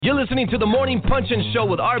You're listening to the Morning Punch-In Show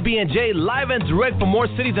with RB and J, live and direct from more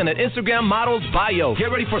cities than an Instagram model's bio.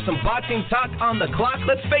 Get ready for some boxing talk on the clock.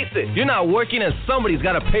 Let's face it, you're not working and somebody's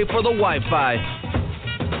got to pay for the Wi-Fi.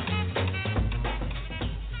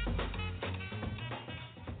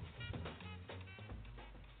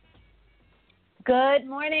 Good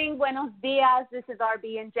morning, buenos dias. This is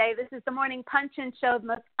RB and J. This is the Morning Punch-In Show, the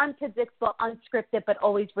most unpredictable, unscripted, but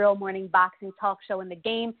always real morning boxing talk show in the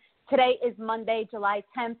game. Today is Monday, July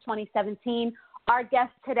 10th, 2017. Our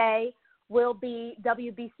guest today will be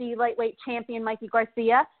WBC lightweight champion Mikey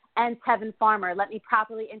Garcia and Tevin Farmer. Let me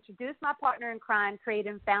properly introduce my partner in crime,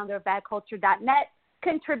 creator and founder of BadCulture.net,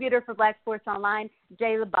 contributor for Black Sports Online,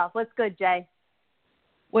 Jay LaBeouf. What's good, Jay?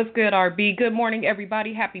 What's good, RB? Good morning,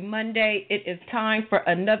 everybody. Happy Monday. It is time for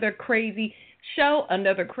another crazy show,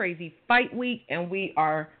 another crazy fight week, and we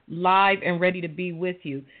are live and ready to be with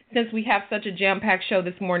you. Since we have such a jam-packed show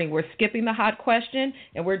this morning, we're skipping the hot question,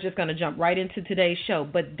 and we're just going to jump right into today's show.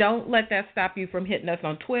 But don't let that stop you from hitting us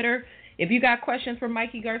on Twitter. If you got questions for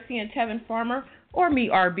Mikey Garcia and Tevin Farmer, or me,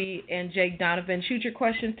 RB, and Jake Donovan, shoot your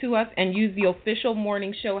questions to us and use the official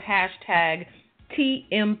morning show hashtag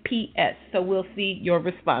TMPS, so we'll see your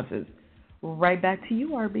responses. Right back to you,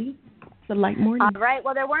 RB. It's a light morning. All right.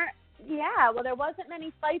 Well, there wasn't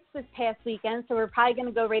many fights this past weekend, so we're probably going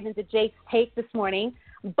to go right into Jake's take this morning.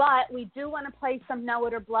 But we do want to play some Know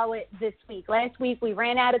It or Blow It this week. Last week we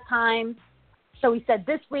ran out of time, so we said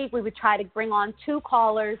this week we would try to bring on two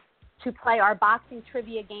callers to play our boxing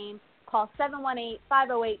trivia game. Call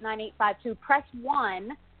 718-508-9852. Press 1.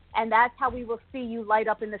 And that's how we will see you light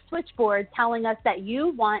up in the switchboard telling us that you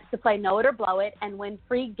want to play Know It or Blow It and win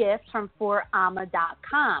free gifts from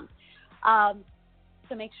forama.com.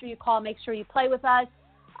 So make sure you call, make sure you play with us.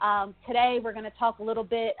 Today we're going to talk a little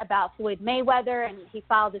bit about Floyd Mayweather, and he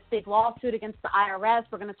filed this big lawsuit against the IRS.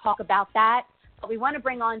 We're going to talk about that. But we want to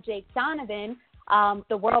bring on Jake Donovan.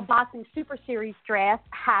 The World Boxing Super Series draft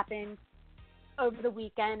happened over the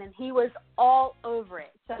weekend, and he was all over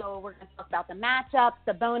it. So we're going to talk about the matchups,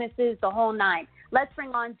 the bonuses, the whole nine. Let's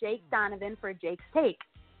bring on Jake Donovan for Jake's take.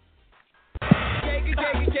 Take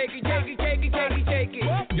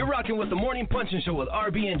it. You're rocking with the Morning Punch-In Show with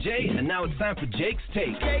RB and J, and now it's time for Jake's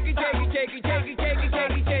take. Take it.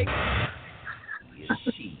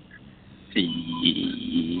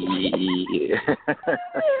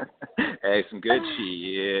 Hey, some good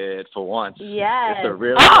shit for once. Yes. It's a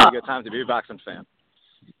really good time to be a boxing fan.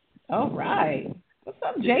 All right. What's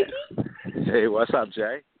up, Jakey? Hey, what's up,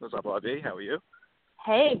 Jay? What's up, RB? How are you?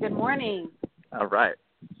 Hey, good morning. All right.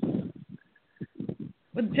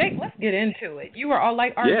 Well, Jake, let's get into it. You were all,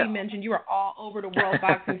 like RB mentioned, you were all over the World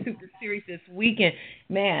Boxing Super Series this weekend.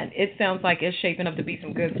 Man, it sounds like it's shaping up to be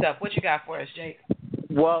some good stuff. What you got for us, Jake?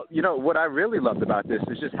 Well, you know, what I really loved about this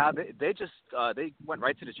is just how they went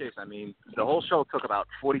right to the chase. I mean, the whole show took about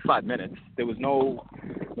 45 minutes. There was no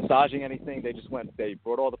massaging anything. They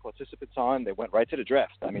brought all the participants on. They went right to the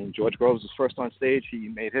draft. I mean, George Groves was first on stage. He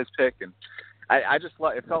made his pick, and I just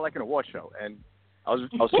it felt like an award show. And I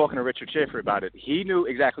was talking to Richard Schaefer about it. He knew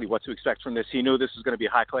exactly what to expect from this. He knew this was going to be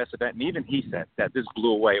a high-class event, and even he said that this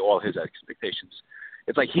blew away all his expectations.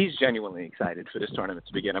 It's like he's genuinely excited for this tournament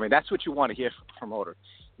to begin. I mean, that's what you want to hear from a promoter.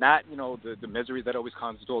 Not, you know, the misery that always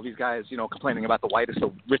comes with all these guys, you know, complaining about the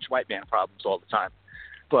rich white man problems all the time.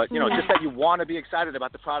 But, you know, just that you want to be excited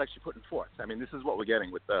about the products you're putting forth. I mean, this is what we're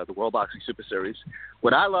getting with the World Boxing Super Series.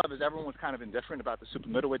 What I love is everyone was kind of indifferent about the super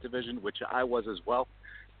middleweight division, which I was as well.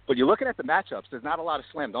 But you're looking at the matchups, there's not a lot of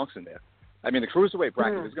slam dunks in there. I mean, the cruiserweight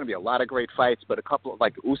bracket, there's going to be a lot of great fights, but a couple,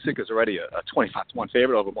 like Usyk is already a 25-1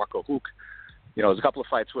 favorite over Marco Huck. You know, there's a couple of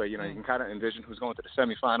fights where, you know, you can kind of envision who's going to the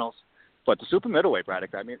semifinals. But the super middleweight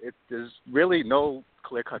bracket, I mean, there's really no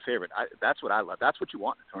clear-cut favorite. That's what I love. That's what you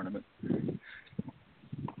want in a tournament.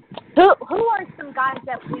 Who are some guys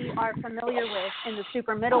that we are familiar with in the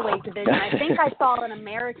super middleweight division? I think I saw an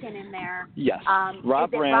American in there. Yes.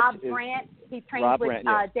 Rob Brandt. He trains with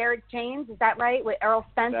Derek James. Is that right? With Errol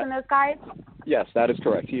Spence and those guys? Yes, that is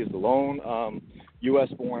correct. He is the lone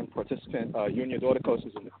U.S.-born participant. Junior Dorticos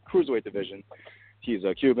is in the cruiserweight division. He's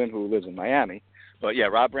a Cuban who lives in Miami. But, yeah,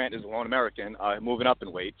 Rob Brandt is the lone American, moving up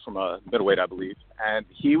in weight from a middleweight, I believe. And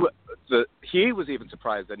he was even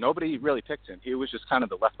surprised that nobody really picked him. He was just kind of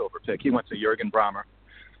the leftover pick. He went to Jürgen Brammer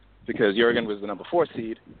because Jürgen was the number 4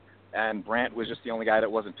 seed, and Brandt was just the only guy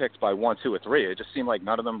that wasn't picked by 1, 2, or 3. It just seemed like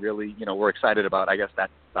none of them really, you know, were excited about, I guess,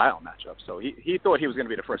 that style matchup. So he thought he was going to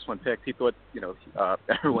be the first one picked. He thought, you know,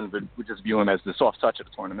 everyone would just view him as the soft touch of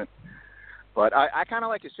the tournament. But I kind of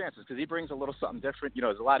like his chances because he brings a little something different. You know,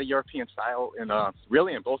 there's a lot of European style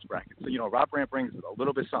really in both brackets. So, you know, Rob Brandt brings a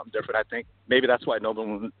little bit something different, I think. Maybe that's why no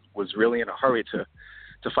one was really in a hurry to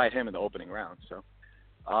to fight him in the opening round. So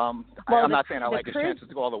I'm Well, not saying I like his Cruz, chances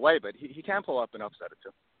to go all the way, but he can pull up and upset it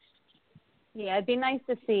too. yeah, it'd be nice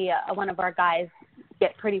to see one of our guys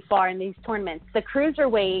get pretty far in these tournaments. The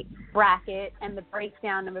cruiserweight bracket and the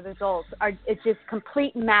breakdown of the results it's just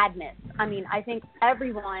complete madness. I mean, I think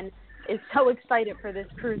everyone is so excited for this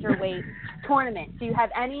cruiserweight tournament. Do you have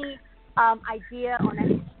any idea on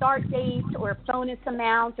any start dates or bonus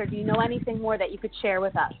amounts, or do you know anything more that you could share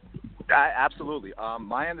with us? Absolutely.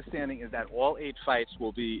 My understanding is that all 8 fights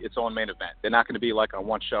will be its own main event. They're not going to be like on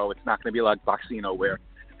one show. It's not going to be like Boxino where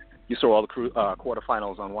you saw all the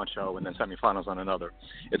quarterfinals on one show and then semifinals on another.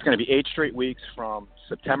 It's going to be 8 straight weeks from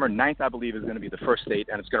September 9th, I believe, is going to be the first date,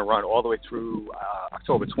 and it's going to run all the way through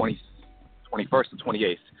October 21st and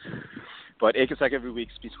 28th. But 8 consecutive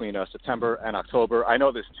weeks between September and October. I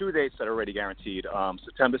know there's 2 dates that are already guaranteed.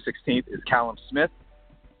 September 16th is Callum Smith.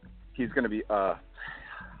 He's going to be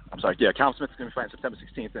Callum Smith is going to be fighting September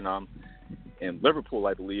 16th in Liverpool,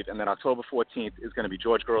 I believe. And then October 14th is going to be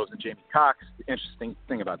George Groves and Jamie Cox. The interesting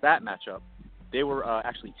thing about that matchup, they were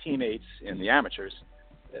actually teammates in the amateurs,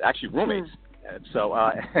 actually roommates. And so,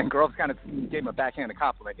 and Groves kind of gave him a backhanded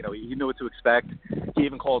compliment. You know, he knew what to expect. He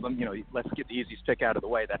even called him, let's get the easiest pick out of the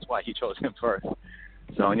way. That's why he chose him first.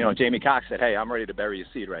 So, Jamie Cox said, hey, I'm ready to bury your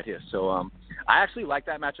seed right here. So, I actually like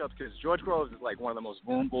that matchup because George Groves is like one of the most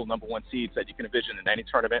vulnerable number 1 seeds that you can envision in any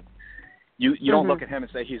tournament. You don't look at him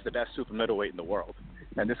and say he's the best super middleweight in the world.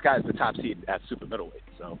 And this guy's the top seed at super middleweight.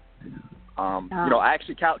 So, I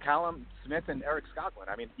actually, Callum Smith and Eric Skoglund,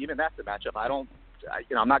 I mean, even that's a matchup.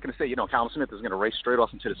 I'm not going to say, Callum Smith is going to race straight off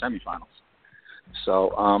into the semifinals.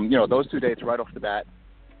 So, those 2 dates right off the bat,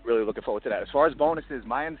 really looking forward to that. As far as bonuses,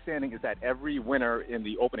 my understanding is that every winner in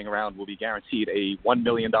the opening round will be guaranteed a $1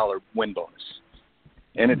 million win bonus.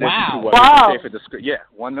 In addition to what Richard Schaefer described,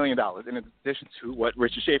 $1 million. In addition to what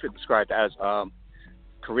Richard Schaefer described as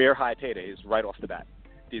career high paydays right off the bat.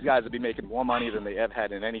 These guys will be making more money than they ever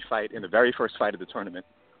had in any fight in the very first fight of the tournament.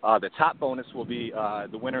 The top bonus will be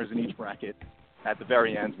the winners in each bracket. At the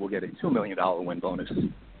very end, we'll get a $2 million win bonus.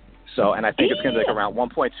 So, and I think it's going to be like around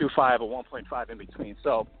 1.25 or 1.5 in between.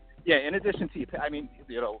 So, yeah, in addition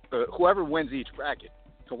to, whoever wins each bracket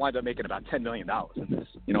will wind up making about $10 million in this,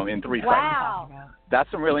 in 3 Wow. fights. That's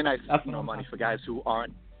some really nice, money for guys who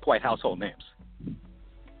aren't quite household names.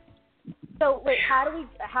 So, wait, how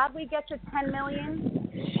do we get to $10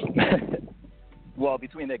 million? Well,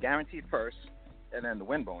 between the guaranteed purse and then the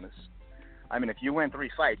win bonus, I mean, if you win 3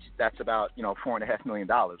 fights, that's about, $4.5 million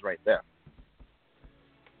right there.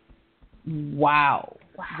 Wow.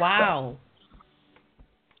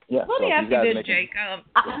 Yeah. Let me ask you this, Jake.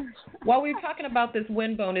 While we were talking about this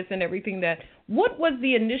win bonus and everything, what was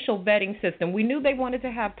the initial vetting system? We knew they wanted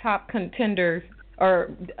to have top contenders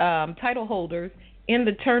or title holders in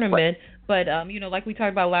the tournament, but like we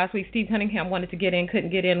talked about last week, Steve Cunningham wanted to get in,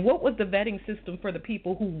 couldn't get in. What was the vetting system for the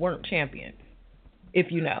people who weren't champions,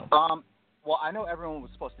 if you know? Well, I know everyone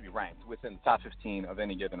was supposed to be ranked within the top 15 of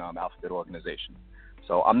any given alphabet organization.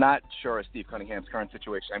 So I'm not sure of Steve Cunningham's current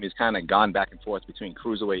situation. I mean, he's kind of gone back and forth between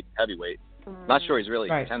cruiserweight and heavyweight. Not sure he's really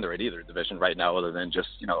a contender at either division right now, other than just,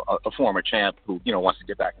 a former champ who, wants to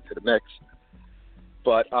get back into the mix.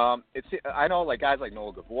 But I know like guys like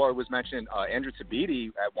Noel Gabor was mentioned. Andrew Tabiti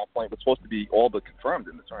at one point was supposed to be all but confirmed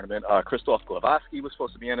in the tournament. Christoph Glavoski was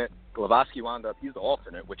supposed to be in it. Glavoski wound up, he's the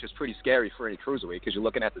alternate, which is pretty scary for any cruiserweight because you're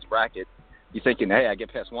looking at this bracket. You're thinking, hey, I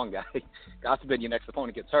get past one guy. God forbid your next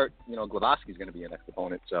opponent gets hurt. Glavoski's going to be your next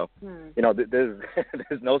opponent. So,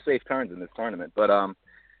 there's no safe turns in this tournament. But, a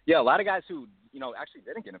lot of guys who, actually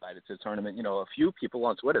didn't get invited to the tournament, a few people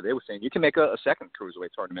on Twitter, they were saying you can make a second cruiserweight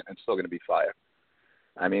tournament and it's still going to be fire.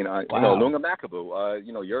 I mean, Lunga Makabu,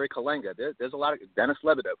 Yuri Kalenga. There's a lot of Dennis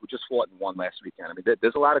Lebedev, who just fought and won last weekend. I mean,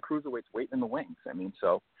 there's a lot of cruiserweights waiting in the wings. I mean,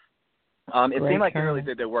 so it seemed like they really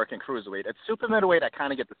did their work in cruiserweight. At super middleweight, I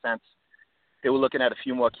kind of get the sense they were looking at a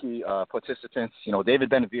few more key participants.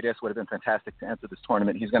 David Benavidez would have been fantastic to enter this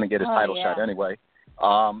tournament. He's going to get his title shot anyway.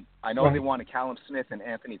 I know they wanted Callum Smith and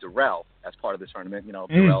Anthony Durrell as part of the tournament.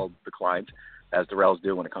 Durrell declined, as Durrells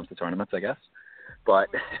do when it comes to tournaments, I guess. But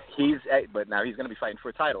now he's going to be fighting for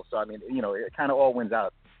a title. So, I mean, it kind of all wins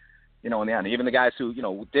out, in the end. Even the guys who,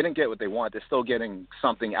 didn't get what they want, they're still getting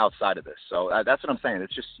something outside of this. So that's what I'm saying.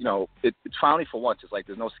 It's just, it's finally for once, it's like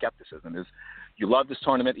there's no skepticism. You love this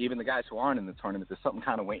tournament. Even the guys who aren't in the tournament, there's something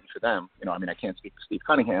kind of waiting for them. I mean, I can't speak for Steve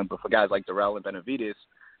Cunningham, but for guys like Durrell and Benavidez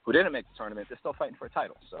who didn't make the tournament, they're still fighting for a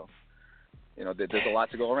title. So, there's a lot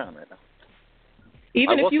to go around right now.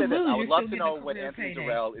 Even if you lose, I would love to know what Anthony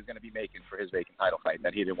Durrell is going to be making for his vacant title fight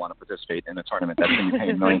that he didn't want to participate in a tournament that's going to be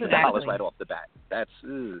paying millions of dollars right off the bat. That's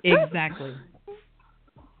exactly.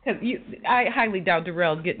 Because I highly doubt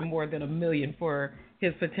Darrell's getting more than $1 million for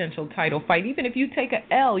his potential title fight. Even if you take a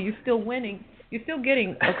L, you're still winning. You're still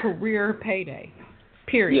getting a career payday.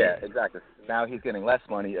 Period. Yeah, exactly. Now he's getting less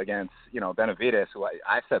money against, Benavidez, who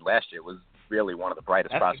I said last year was really one of the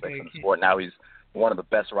brightest prospects in the sport. Now he's one of the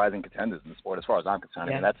best rising contenders in the sport, as far as I'm concerned.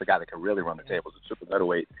 Yeah. I mean, that's a guy that can really run the tables at super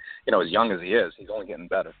middleweight. As young as he is, he's only getting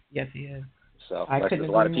better. Yes, he is. So there's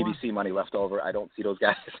a lot of PBC money left over. I don't see those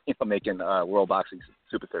guys, making World Boxing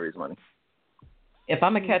Super Series money. If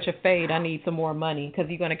I'm going to catch a fade, I need some more money, because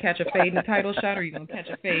you're going to catch a fade in the title shot, or you're going to catch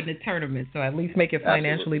a fade in the tournament. So at least make it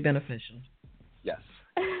financially beneficial. Yes.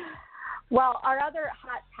 Well, our other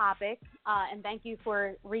hot topic, and thank you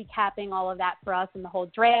for recapping all of that for us and the whole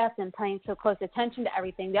draft and paying so close attention to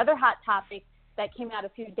everything. The other hot topic that came out a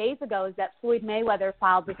few days ago is that Floyd Mayweather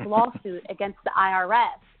filed this lawsuit against the IRS.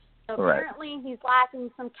 So apparently he's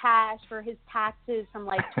lacking some cash for his taxes from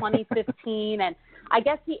 2015, and I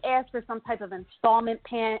guess he asked for some type of installment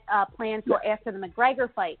plan for after the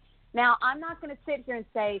McGregor fight. Now, I'm not going to sit here and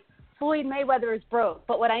say Floyd Mayweather is broke,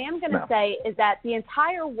 but what I am going to say is that the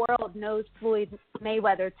entire world knows Floyd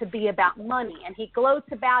Mayweather to be about money, and he gloats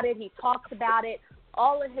about it, he talks about it.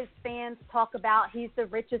 All of his fans talk about he's the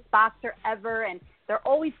richest boxer ever, and they're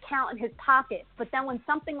always counting his pockets. But then when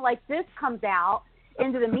something like this comes out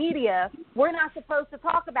into the media, we're not supposed to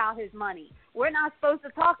talk about his money. We're not supposed to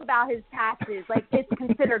talk about his taxes. It's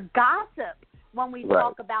considered gossip when we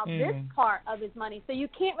talk about this part of his money. So you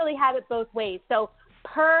can't really have it both ways. So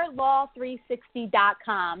per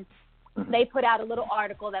law360.com, they put out a little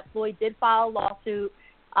article that Floyd did file a lawsuit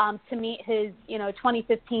to meet his,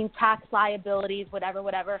 2015 tax liabilities,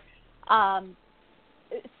 whatever.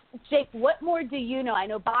 Jake, what more do you know? I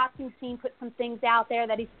know Boxing Scene put some things out there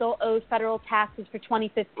that he still owes federal taxes for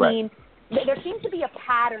 2015. Right. There seems to be a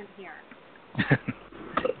pattern here.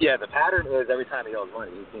 Yeah, the pattern is every time he owes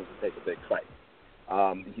money, he seems to take a big fight.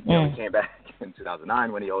 He came back in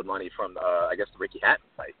 2009 when he owed money from, the Ricky Hatton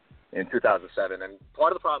fight in 2007. And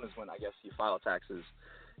part of the problem is when, you file taxes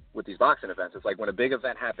with these boxing events. It's like when a big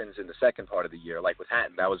event happens in the second part of the year, like with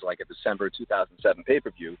Hatton, that was like a December 2007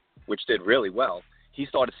 pay-per-view, which did really well. He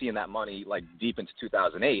started seeing that money deep into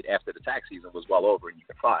 2008 after the tax season was well over and you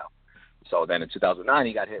could file. So then in 2009,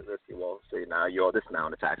 he got hit with, now you owe this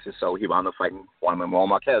amount of taxes. So he wound up fighting Juan Manuel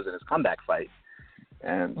Marquez in his comeback fight.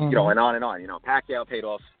 And, and on and on. Pacquiao paid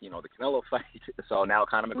off, the Canelo fight. So now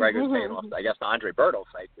Conor McGregor's paying off, the Andre Berto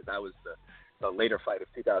fight, because that was the later fight of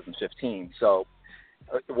 2015. So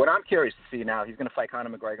what I'm curious to see now, he's going to fight Conor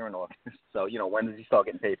McGregor in August. So, when does he start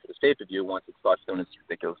getting paid for this pay-per-view once it starts doing its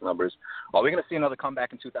ridiculous numbers? Are we going to see another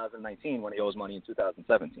comeback in 2019 when he owes money in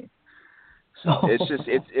 2017? So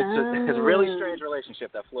it's a really strange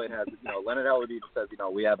relationship that Floyd has. Leonard Ellerby says,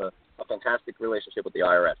 we have a fantastic relationship with the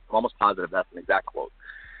IRS. I'm almost positive that's an exact quote.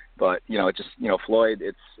 But, Floyd,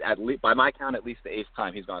 it's by my count, at least the 8th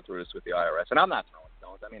time he's gone through this with the IRS. And I'm not throwing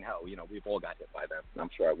stones. I mean, hell, we've all got hit by them, I'm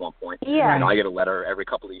sure, at one point. Yeah. I get a letter every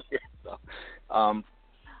couple of years. So,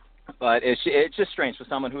 but it's just strange for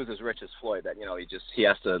someone who's as rich as Floyd that, he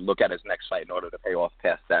has to look at his next fight in order to pay off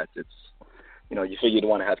past that. It's, you figure you'd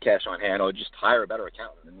want to have cash on hand or just hire a better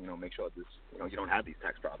accountant and, make sure this, you don't have these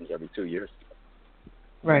tax problems every 2 years.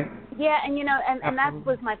 Right. Yeah, and that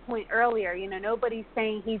was my point earlier. Nobody's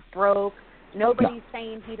saying he's broke. Nobody's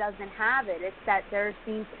saying he doesn't have it. It's that there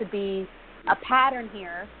seems to be a pattern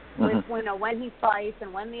here with when he fights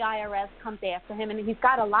and when the IRS comes after him. And he's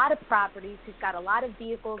got a lot of properties. He's got a lot of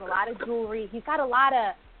vehicles, a lot of jewelry. He's got a lot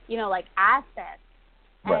of, assets.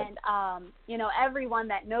 Right. And, everyone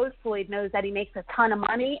that knows Floyd knows that he makes a ton of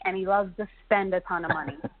money and he loves to spend a ton of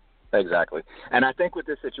money. Exactly. And I think with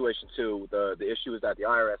this situation, too, the issue is that the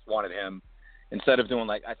IRS wanted him, instead of doing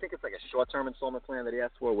I think it's like a short-term installment plan that he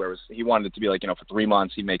asked for, whereas he wanted it to be for 3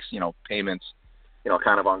 months, he makes, payments,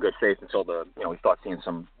 kind of on good faith until he starts seeing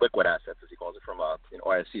some liquid assets, as he calls it, from,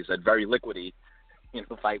 RSC. So a very liquidy,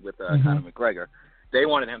 fight with Conor McGregor. They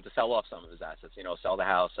wanted him to sell off some of his assets, sell the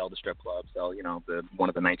house, sell the strip club, sell, one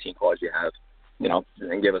of the 19 cars you have,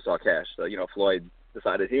 and give us our cash. So, Floyd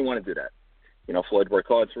decided he didn't want to do that. Floyd worked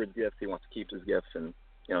hard for his gifts. He wants to keep his gifts. And,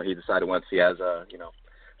 he decided once he has,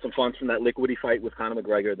 some funds from that liquidity fight with Conor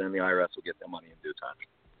McGregor, then the IRS will get their money in due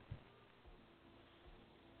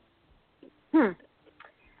time.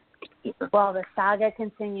 Well, the saga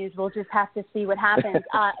continues. We'll just have to see what happens.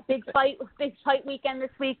 Big fight weekend this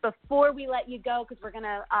week. Before we let you go, because we're going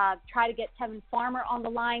to try to get Kevin Farmer on the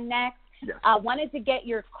line next, wanted to get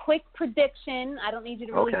your quick prediction. I don't need you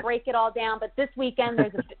to really break it all down, but this weekend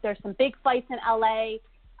there's some big fights in L.A.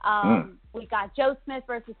 We got Joe Smith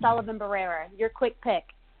versus Sullivan Barrera. Your quick pick.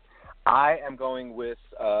 I am going with,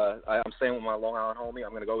 I'm staying with my Long Island homie. I'm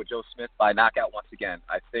going to go with Joe Smith by knockout once again.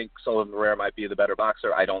 I think Sullivan Barrera might be the better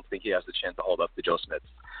boxer. I don't think he has the chance to hold up to Joe Smith's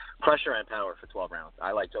pressure and power for 12 rounds.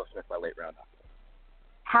 I like Joe Smith by late round knockout.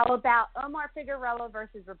 How about Omar Figueroa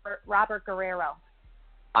versus Robert Guerrero?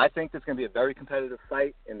 I think it's going to be a very competitive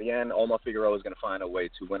fight. In the end, Omar Figueroa is going to find a way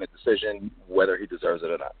to win a decision, whether he deserves it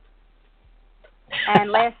or not.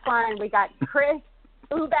 And last one, we got Chris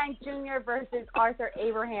Eubank Jr. versus Arthur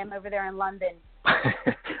Abraham over there in London.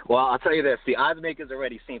 Well, I'll tell you this: the odds makers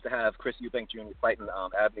already seem to have Chris Eubank Jr. fighting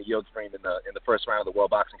Abner Yildirim in the first round of the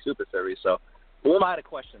World Boxing Super Series. So, who am I to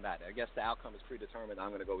question that? I guess the outcome is predetermined. I'm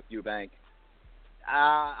going to go with Eubank.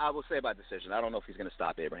 I will say by decision. I don't know if he's going to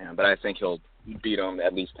stop Abraham, but I think he'll beat him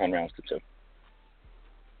at least 10 rounds to 2.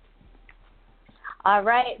 All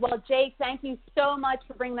right. Well, Jake, thank you so much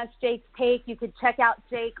for bringing us Jake's Take. You could check out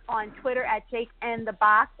Jake on Twitter at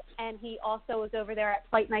JakeAndTheBox, and he also is over there at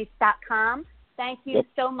FightNights.com. Thank you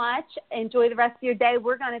so much. Enjoy the rest of your day.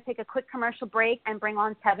 We're going to take a quick commercial break and bring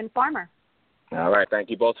on Tevin Farmer. All right.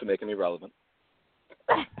 Thank you both for making me relevant.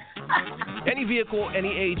 Any vehicle, any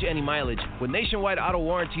age, any mileage. With Nationwide Auto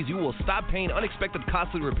Warranties, you will stop paying unexpected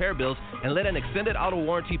costly repair bills and let an extended auto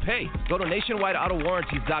warranty pay. Go to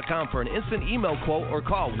nationwideautowarranties.com for an instant email quote or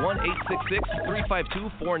call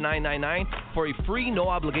 1-866-352-4999 for a free,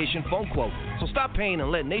 no-obligation phone quote. So stop paying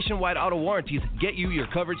and let Nationwide Auto Warranties get you your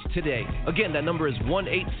coverage today. Again, that number is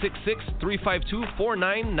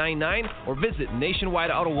 1-866-352-4999 or visit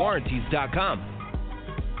nationwideautowarranties.com.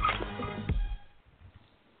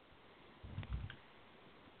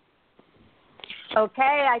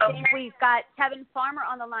 Okay, I think we've got Tevin Farmer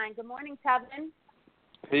on the line. Good morning, Tevin.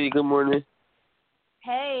 Hey, good morning.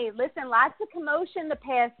 Hey, listen, lots of commotion the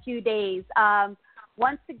past few days.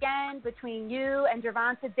 Once again, between you and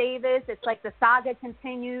Gervonta Davis, it's like the saga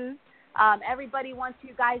continues. Everybody wants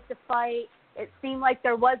you guys to fight. It seemed like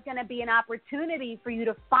there was going to be an opportunity for you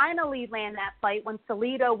to finally land that fight when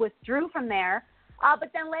Salido withdrew from there.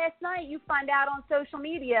 But then last night you find out on social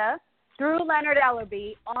media through Leonard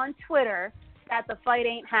Ellerby on Twitter that the fight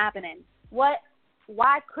ain't happening. Why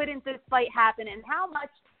couldn't this fight happen, and how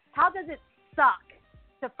does it suck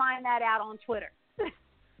to find that out on Twitter?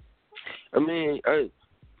 I mean, I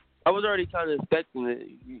was already kind of expecting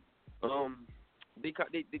it.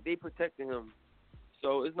 They protected him,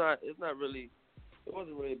 so it wasn't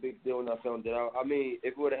really a big deal when I found that out. I mean,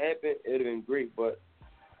 if it would have happened, it would have been great, but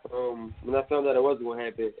when I found out it wasn't going to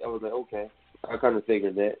happen, I was like, okay, I kind of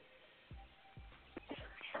figured that.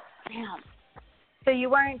 Damn. So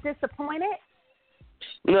you weren't disappointed?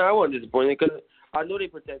 No, I wasn't disappointed because I know they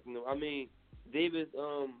protecting him. I mean, Davis,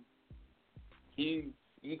 he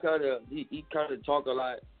kind of talk a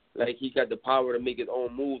lot like he got the power to make his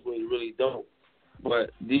own moves when he really don't.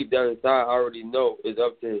 But deep down inside, I already know it's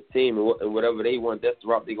up to his team and whatever they want, that's the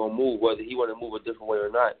route they're gonna move, whether he want to move a different way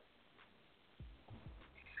or not.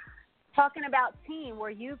 Talking about team, were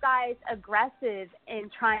you guys aggressive in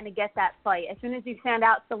trying to get that fight? As soon as you found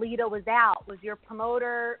out Salido was out, was your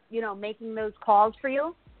promoter, making those calls for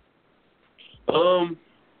you? I'm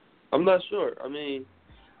not sure. I mean,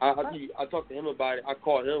 I talked to him about it. I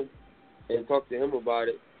called him and talked to him about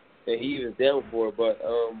it, and he was down for it. But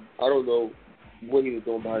I don't know what he was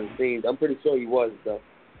doing behind the scenes. I'm pretty sure he was, though.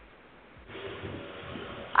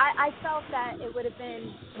 I felt that it would have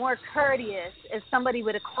been more courteous if somebody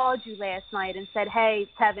would have called you last night and said, hey,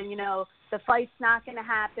 Tevin, the fight's not going to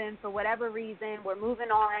happen for whatever reason. We're moving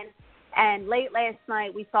on. And late last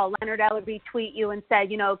night, we saw Leonard Ellerby tweet you and said,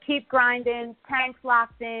 keep grinding, tank's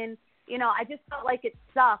locked in. I just felt like it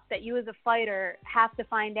sucked that you as a fighter have to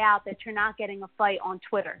find out that you're not getting a fight on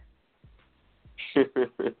Twitter. It's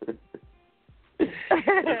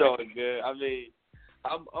all good. I mean,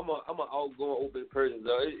 I'm an outgoing, open person,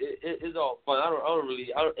 though. It's all fun. It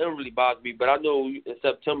don't really bother me. But I know in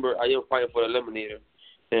September I am fighting for the Eliminator,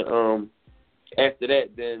 and after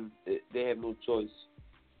that, then they have no choice.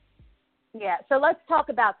 Yeah. So let's talk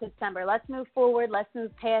about September. Let's move forward. Let's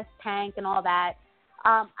move past Tank and all that.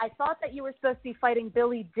 I thought that you were supposed to be fighting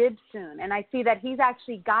Billy Dibb soon, and I see that he's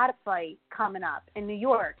actually got a fight coming up in New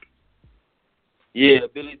York. Yeah,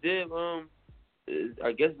 Billy Dibb.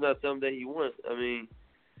 I guess it's not something that he wants. I mean,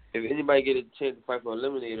 if anybody get a chance to fight for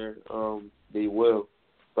Eliminator, they will.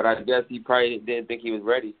 But I guess he probably didn't think he was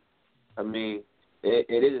ready. I mean, it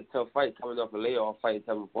is a tough fight coming off a layoff fighting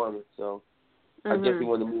Tevin Farmer. So I guess he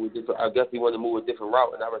wanted to move a different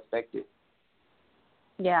route, and I respect it.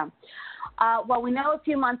 Yeah. Well, we know a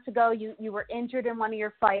few months ago you were injured in one of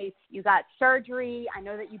your fights. You got surgery. I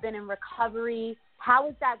know that you've been in recovery. How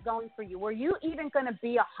is that going for you? Were you even going to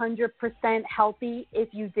be 100% healthy if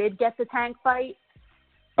you did get the Tank fight?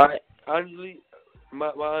 honestly, my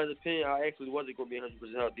honest opinion, I actually wasn't going to be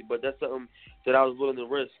 100% healthy, but that's something that I was willing to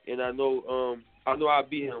risk, and I know I'll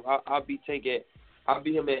beat him. I'll beat Tank I'll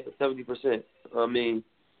beat him at 70%. I mean,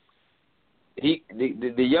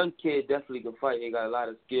 the young kid definitely can fight. He got a lot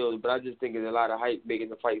of skills, but I just think there's a lot of hype making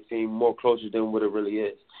the fight seem more closer than what it really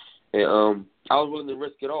is. And I was willing to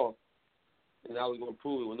risk it all, and I was going to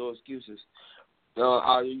prove it with no excuses.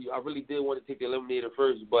 I really did want to take the eliminator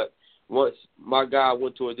first, but once my guy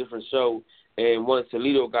went to a different show and once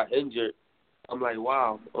Toledo got injured, I'm like,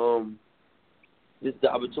 wow, this is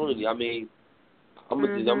the opportunity. I mean, I'm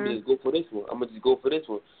gonna just go for this one.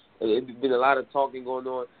 It's been a lot of talking going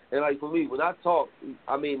on, and like for me, when I talk,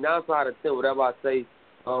 I mean 9 out of 10, whatever I say,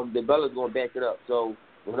 the Bella's gonna back it up. So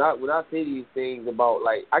when I say these things about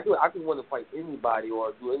like I can want to fight anybody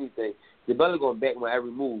or do anything, the Bella's gonna back my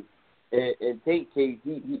every move. And Tank case,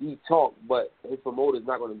 he talked, but his promoter's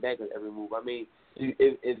not going to back him every move. I mean,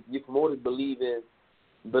 if your promoters believe in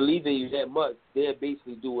you that much, they'll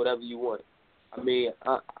basically do whatever you want. I mean,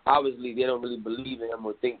 obviously they don't really believe in him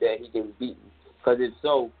or think that he can beat him, because if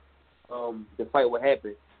so, the fight would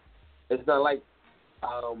happen. It's not like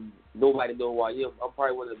nobody know who I am. I'm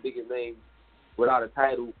probably one of the biggest names without a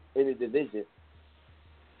title in the division.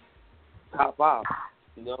 Top 5,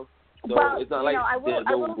 you know. So well, it's not like I will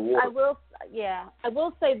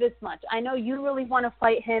say this much. I know you really want to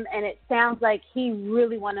fight him, and it sounds like he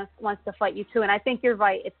really wants to fight you too. And I think you're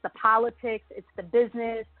right. It's the politics, it's the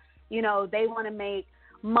business. You know, they want to make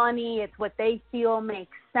money. It's what they feel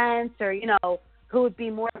makes sense, or who would be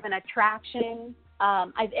more of an attraction.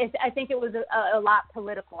 I think it was a lot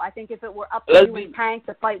political. I think if it were up to you and Tank,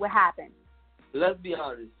 the fight would happen. Let's be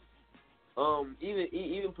honest.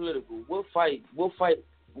 Even political. We'll fight.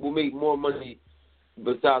 Will make more money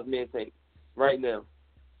besides me and Tank right now.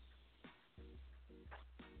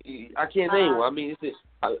 I can't name one. I mean,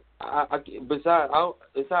 besides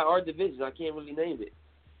our division, I can't really name it.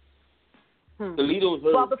 Toledo's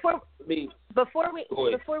well, before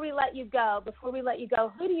we let you go,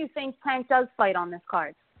 who do you think Tank does fight on this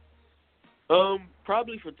card?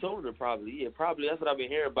 Probably for Toner, probably. Yeah, probably. That's what I've been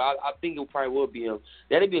hearing, but I think it probably will be him.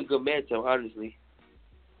 That'd be a good matchup, honestly.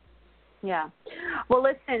 Yeah. Well,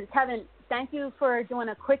 listen, Kevin, thank you for doing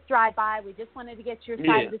a quick drive-by. We just wanted to get your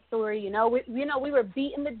side of the story. We were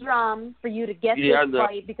beating the drum for you to get this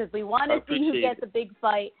fight because we want to see you get the big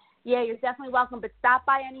fight. Yeah, you're definitely welcome, but stop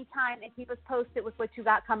by any time and keep us posted with what you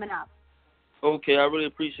got coming up. Okay, I really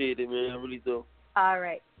appreciate it, man. I really do. All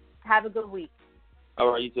right. Have a good week.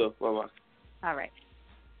 All right, you too. Bye-bye. All right.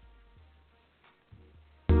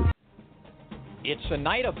 It's a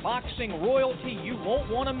night of boxing royalty you won't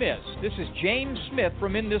want to miss. This is James Smith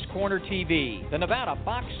from In This Corner TV. The Nevada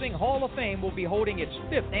Boxing Hall of Fame will be holding its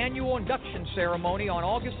 5th annual induction ceremony on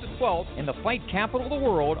August the 12th in the fight capital of the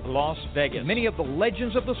world, Las Vegas. Many of the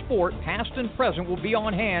legends of the sport, past and present, will be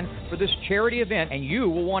on hand for this charity event, and you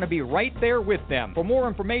will want to be right there with them. For more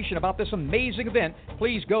information about this amazing event,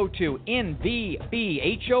 please go to nbbhof.com.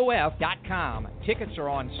 Tickets are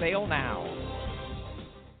on sale now.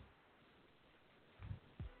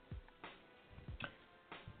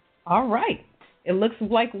 All right. It looks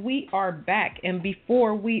like we are back. And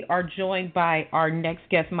before we are joined by our next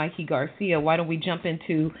guest, Mikey Garcia, why don't we jump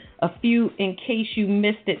into a few, in case you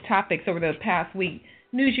missed it, topics over the past week.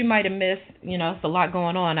 News you might have missed. It's a lot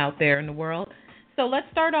going on out there in the world. So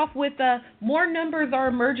let's start off with more numbers are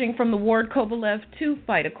emerging from the Ward Kovalev 2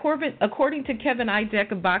 fight. According to Kevin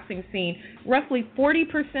Idek of Boxing Scene, roughly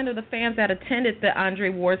 40% of the fans that attended the Andre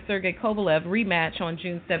Ward-Sergey Kovalev rematch on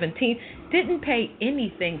June 17th didn't pay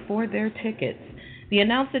anything for their tickets. The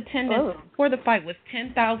announced attendance for the fight was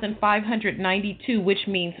 10,592, which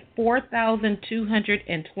means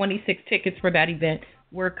 4,226 tickets for that event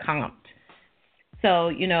were comped.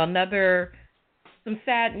 So, some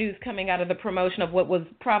sad news coming out of the promotion of what was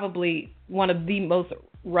probably one of the most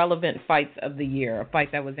relevant fights of the year, a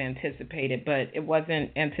fight that was anticipated, but it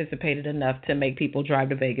wasn't anticipated enough to make people drive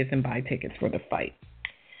to Vegas and buy tickets for the fight.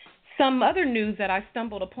 Some other news that I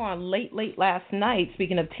stumbled upon late last night,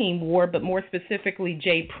 speaking of Team War, but more specifically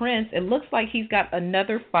Jay Prince, it looks like he's got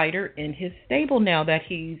another fighter in his stable now that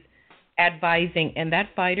he's advising, and that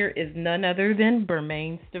fighter is none other than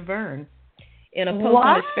Bermain Stavern. In a post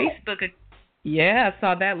on his Facebook account, yeah, I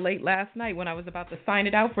saw that late last night when I was about to sign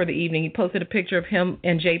it out for the evening. He posted a picture of him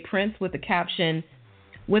and Jay Prince with the caption,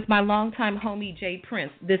 "With my longtime homie Jay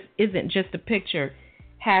Prince, this isn't just a picture.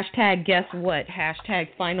 Hashtag guess what? Hashtag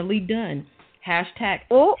finally done. Hashtag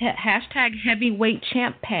heavyweight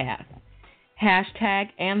champ path.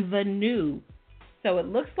 Hashtag and the new." So it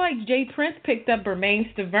looks like Jay Prince picked up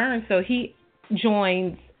Bermain Stavern, so he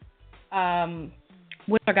joins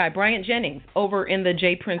with our guy Bryant Jennings over in the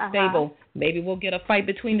J Prince stable. Maybe we'll get a fight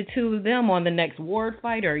between the two of them on the next Ward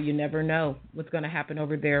fight, or you never know what's going to happen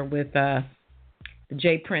over there with the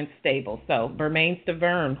J Prince stable. So, Bermain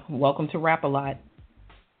Stavern, welcome to Rap-A-Lot.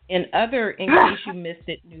 In case you missed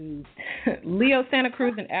it, news, Leo Santa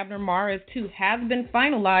Cruz and Abner Mares 2 have been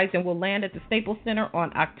finalized and will land at the Staples Center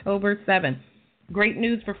on October 7th. Great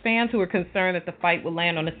news for fans who are concerned that the fight will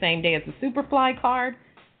land on the same day as the Superfly card.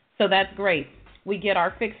 So that's great. We get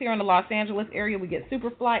our fix here in the Los Angeles area. We get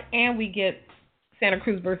Superfly, and we get Santa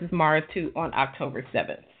Cruz versus Mares 2 on October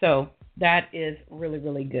 7th. So that is really,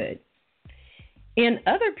 really good. In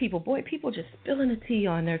other people just spilling the tea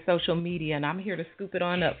on their social media, and I'm here to scoop it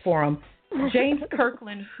on up for them. James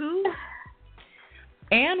Kirkland, who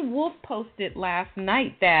Ann Wolf posted last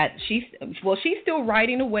night that she's still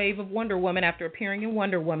riding a wave of Wonder Woman after appearing in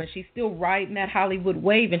Wonder Woman. She's still riding that Hollywood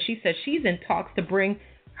wave, and she says she's in talks to bring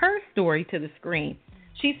her story to the screen.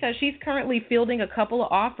 She says she's currently fielding a couple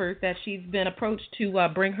of offers that she's been approached to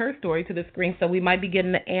bring her story to the screen, so we might be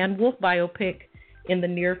getting the Ann Wolf biopic in the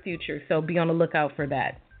near future, so be on the lookout for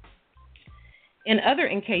that.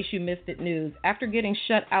 In case you missed it news, after getting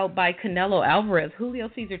shut out by Canelo Alvarez, Julio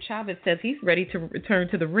Cesar Chavez says he's ready to return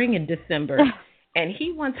to the ring in December, and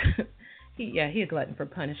he wants he a glutton for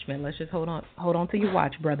punishment. Let's just hold on to your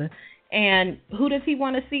watch, brother. And who does he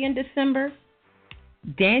want to see in December?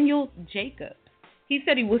 Daniel Jacobs. He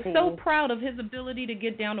said he was so proud of his ability to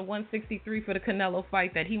get down to 163 for the Canelo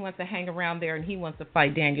fight that he wants to hang around there and he wants to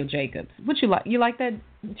fight Daniel Jacobs. What you like? You like that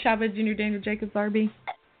Chavez Jr. Daniel Jacobs, RB?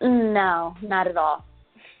 No, not at all.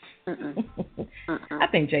 I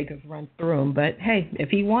think Jacobs runs through him, but hey, if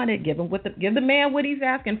he wanted, give the man what he's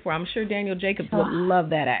asking for. I'm sure Daniel Jacobs would love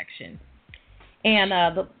that action. And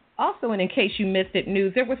also, in case you missed it,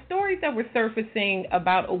 news, there were stories that were surfacing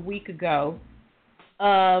about a week ago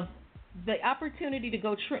of the opportunity to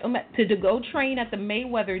go train at the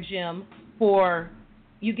Mayweather gym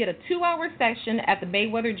you get a 2-hour session at the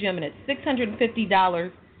Mayweather gym, and it's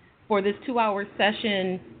 $650 for this 2-hour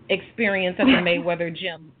session experience at the Mayweather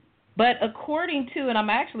gym. But according to, and I'm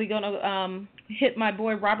actually going to hit my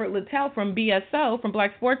boy Robert Littell from BSO, from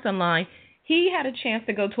Black Sports Online, he had a chance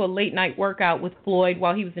to go to a late night workout with Floyd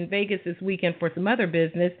while he was in Vegas this weekend for some other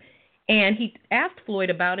business. And he asked Floyd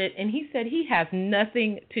about it, and he said he has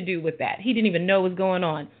nothing to do with that. He didn't even know what was going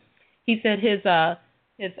on. He said his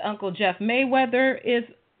uncle Jeff Mayweather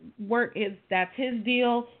that's his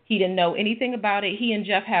deal. He didn't know anything about it. He and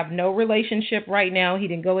Jeff have no relationship right now. He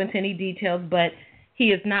didn't go into any details, but he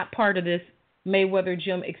is not part of this Mayweather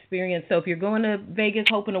gym experience. So if you're going to Vegas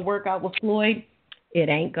hoping to work out with Floyd, it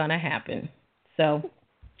ain't gonna happen. So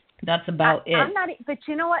that's about it. But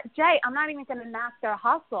you know what, Jay? I'm not even going to knock their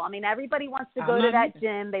hustle. I mean, everybody wants to go to that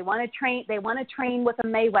gym. They want to train. They want to train with a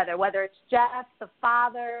Mayweather, whether it's Jeff, the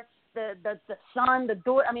father, the son, the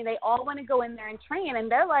daughter. I mean, they all want to go in there and train, and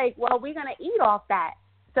they're like, well, we're going to eat off that.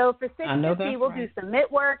 So for $650, we'll do some mitt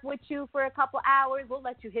work with you for a couple hours. We'll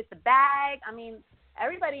let you hit the bag. I mean,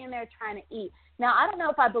 everybody in there trying to eat. Now, I don't know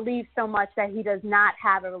if I believe so much that he does not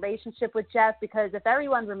have a relationship with Jeff, because if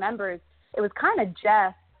everyone remembers, it was kind of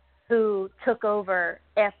Jeff who took over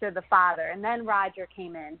after the father, and then Roger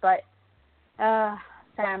came in. But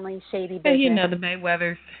family, shady business. You know, the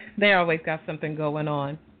Mayweathers, they always got something going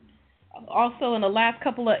on. Also, in the last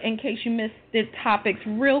couple of, in case you missed it, topics,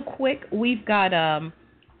 real quick, we've got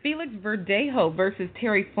Felix Verdejo versus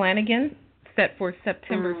Terry Flanagan set for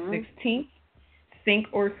September 16th. Sink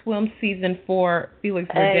or Swim season for Felix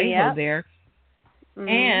Verdejo there.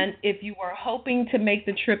 And if you were hoping to make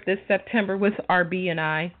the trip this September with RB and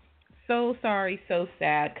I, so sorry, so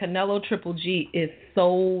sad. Canelo Triple G is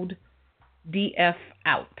sold DF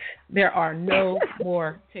out. There are no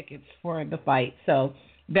more tickets for the fight. So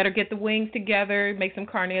better get the wings together, make some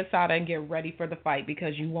carne asada, and get ready for the fight,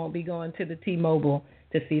 because you won't be going to the T-Mobile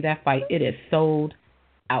to see that fight. It is sold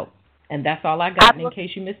out. And that's all I got in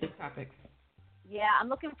case you missed the topics. Yeah, I'm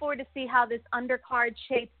looking forward to see how this undercard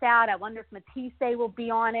shapes out. I wonder if Matisse will be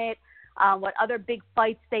on it, what other big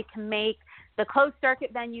fights they can make. The closed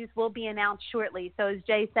circuit venues will be announced shortly. So as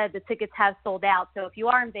Jay said, the tickets have sold out. So if you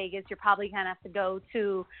are in Vegas, you're probably going to have to go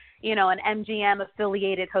to, an MGM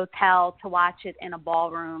affiliated hotel to watch it in a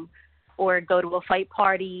ballroom, or go to a fight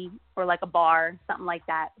party or like a bar, something like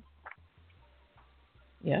that.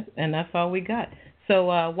 Yeah, and that's all we got.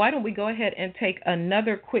 So why don't we go ahead and take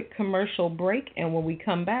another quick commercial break, and when we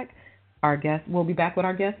come back, we'll be back with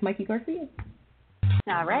our guest, Mikey Garcia.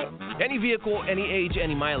 All right. Any vehicle, any age,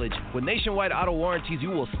 any mileage. With Nationwide Auto Warranties, you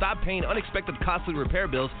will stop paying unexpected costly repair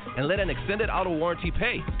bills and let an extended auto warranty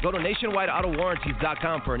pay. Go to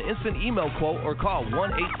nationwideautowarranties.com for an instant email quote or call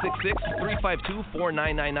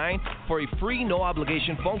 1-866-352-4999 for a free,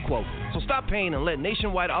 no-obligation phone quote. So stop paying and let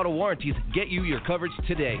Nationwide Auto Warranties get you your coverage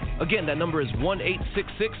today. Again, that number is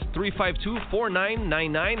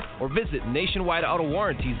 1-866-352-4999 or visit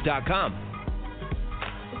nationwideautowarranties.com.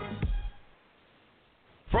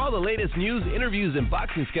 For all the latest news, interviews, and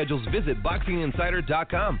boxing schedules, visit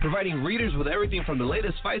BoxingInsider.com, providing readers with everything from the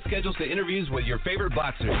latest fight schedules to interviews with your favorite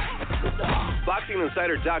boxers.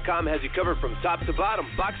 BoxingInsider.com has you covered from top to bottom.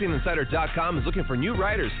 BoxingInsider.com is looking for new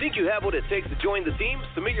writers. Think you have what it takes to join the team?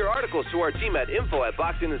 Submit your articles to our team at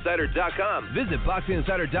info@BoxingInsider.com. Visit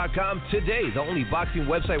BoxingInsider.com today, the only boxing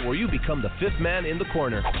website where you become the fifth man in the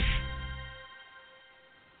corner.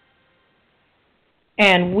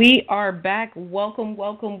 And we are back. Welcome,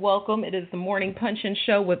 welcome, welcome. It is the Morning Punch-In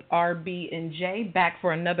Show with RB and J, back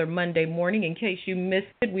for another Monday morning. In case you missed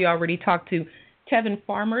it, we already talked to Tevin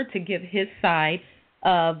Farmer to give his side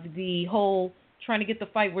of the whole trying to get the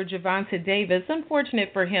fight with Gervonta Davis.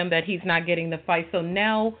 Unfortunate for him that he's not getting the fight. So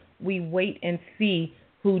now we wait and see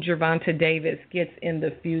who Gervonta Davis gets in the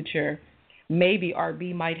future. Maybe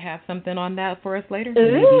RB might have something on that for us later.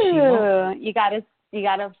 Maybe she won't. You gotta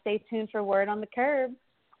stay tuned for Word on the Curb.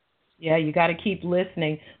 Yeah, you got to keep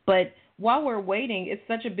listening. But while we're waiting, it's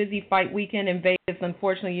such a busy fight weekend in Vegas.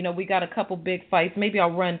 Unfortunately, we got a couple big fights. Maybe I'll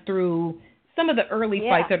run through some of the early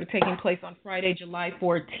fights that are taking place on Friday, July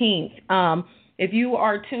 14th. If you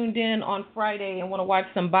are tuned in on Friday and want to watch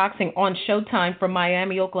some boxing on Showtime from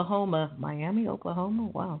Miami, Oklahoma.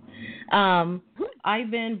 Wow.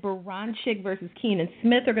 Ivan Baranchik versus Keenan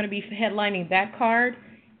Smith are going to be headlining that card.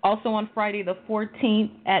 Also on Friday the 14th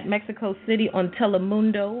at Mexico City on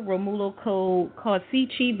Telemundo, Romulo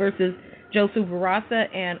Caucici versus Joseph Barraza,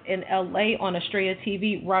 and in L.A. on Estrella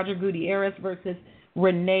TV, Roger Gutierrez versus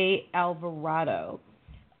Rene Alvarado.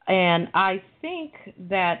 And I think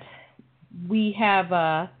that we have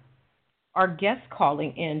our guest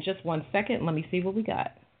calling in. Just one second. Let me see what we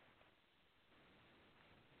got.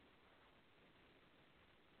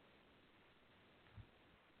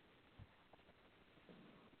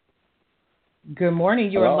 Good morning.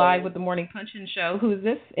 You are live with the Morning Punch-In Show. Who's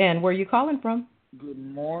this and where are you calling from? Good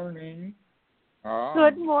morning.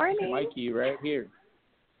 Good morning. Mikey right here.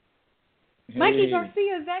 Mikey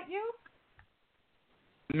Garcia, is that you?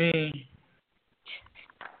 Me.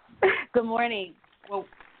 Good morning. Well,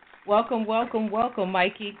 welcome,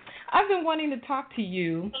 Mikey. I've been wanting to talk to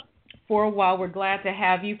you for a while. We're glad to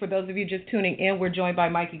have you. For those of you just tuning in, we're joined by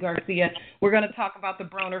Mikey Garcia. We're going to talk about the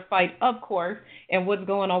Broner fight, of course, and what's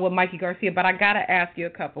going on with Mikey Garcia. But I got to ask you a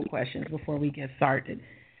couple questions before we get started.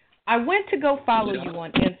 I went to go follow you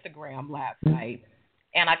on Instagram last night,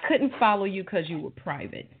 and I couldn't follow you because you were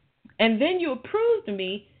private. And then you approved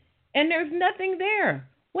me, and there's nothing there.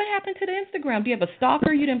 What happened to the Instagram? Do you have a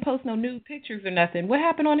stalker? You didn't post no nude pictures or nothing. What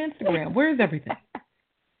happened on Instagram? Where is everything?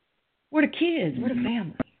 Where the kids? Where the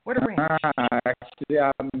family? Where the ranch? Actually,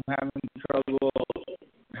 I'm having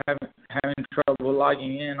trouble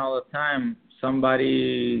logging in all the time.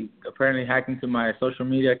 Somebody apparently hacked into my social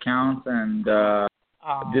media accounts and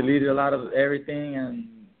deleted a lot of everything, and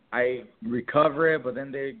I recover it, but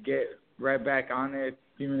then they get right back on it a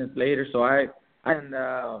few minutes later. So I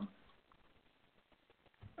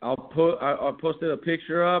posted a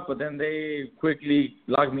picture up, but then they quickly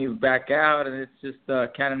logged me back out, and it's just a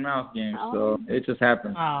cat and mouse game. So it just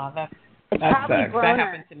happened. Oh, that sucks. That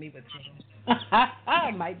happened to me with James.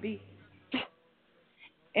 It might be.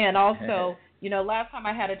 And also, last time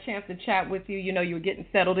I had a chance to chat with you, you were getting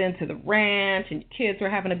settled into the ranch, and your kids were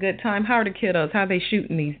having a good time. How are the kiddos? How are they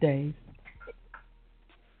shooting these days?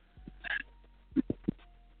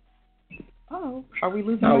 Oh, are we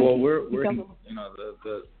losing? Oh, well, we're in,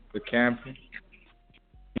 the camp.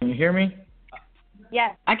 Can you hear me?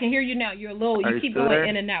 Yes, I can hear you now. You're a little. You keep going there?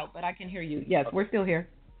 In and out, but I can hear you. Yes, we're still here.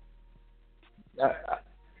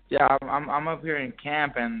 Yeah, I'm up here in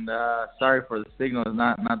camp, and sorry for the signal. It's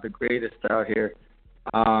not the greatest out here.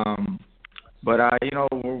 But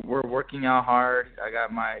we're working out hard. I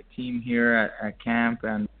got my team here at camp,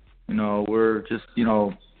 and we're just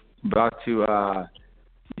about to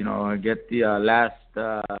get the last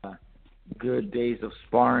good days of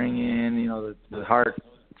sparring in, the hard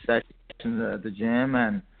sessions at the gym,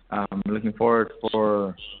 and I'm looking forward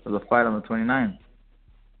for the fight on the 29th.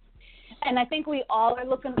 And I think we all are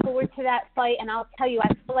looking forward to that fight, and I'll tell you,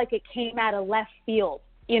 I feel like it came out of left field,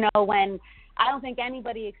 when I don't think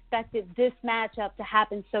anybody expected this matchup to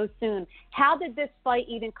happen so soon. How did this fight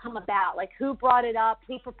even come about? Like, who brought it up?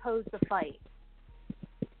 Who proposed the fight?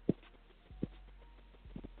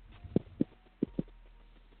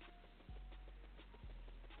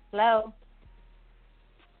 Hello?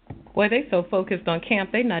 Boy, they so focused on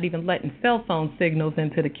camp, they're not even letting cell phone signals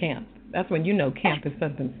into the camp. That's when you know camp is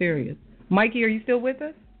something serious. Mikey, are you still with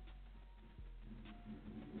us?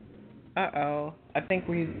 Uh-oh. I think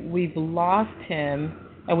we've lost him,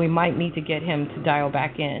 and we might need to get him to dial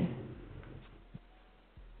back in.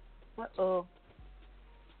 Uh-oh.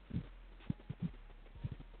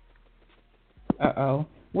 Uh-oh.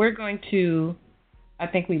 We're going to... I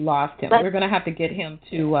think we lost him. We're going to have to get him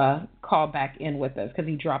to call back in with us because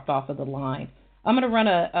he dropped off of the line. I'm going to run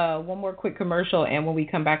one more quick commercial, and when we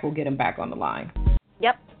come back, we'll get him back on the line.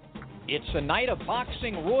 Yep. It's a night of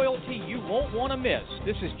boxing royalty you won't want to miss.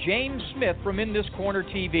 This is James Smith from In This Corner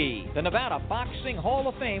TV. The Nevada Boxing Hall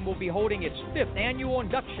of Fame will be holding its 5th annual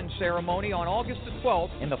induction ceremony on August the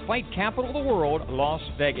 12th in the fight capital of the world, Las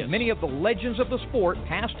Vegas. Many of the legends of the sport,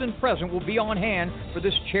 past and present, will be on hand for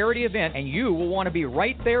this charity event, and you will want to be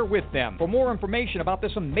right there with them. For more information about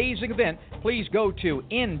this amazing event, please go to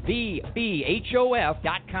nvbhof.com.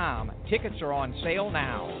 Tickets are on sale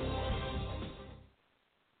now.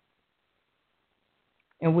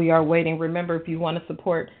 And we are waiting. Remember, if you want to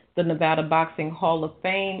support the Nevada Boxing Hall of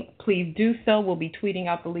Fame, please do so. We'll be tweeting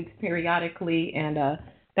out the links periodically, and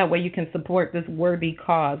that way you can support this worthy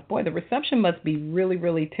cause. Boy, the reception must be really,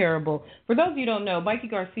 really terrible. For those of you who don't know, Mikey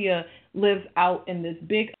Garcia lives out in this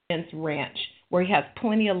big, immense ranch where he has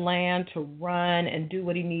plenty of land to run and do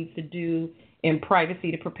what he needs to do in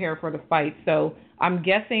privacy to prepare for the fight. So I'm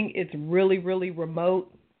guessing it's really, really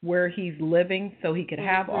remote where he's living so he could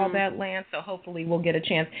have all that land. So hopefully we'll get a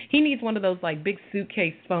chance. He needs one of those like big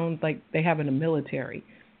suitcase phones like they have in the military,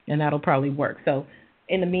 and that'll probably work. So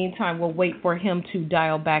in the meantime, we'll wait for him to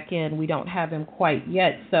dial back in. We don't have him quite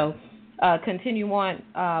yet. So continue on.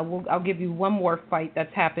 I'll give you one more fight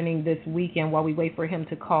that's happening this weekend while we wait for him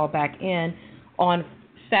to call back in. On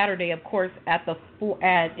Saturday, of course,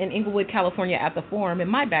 in Inglewood, California, at the Forum in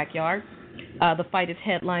my backyard. The fight is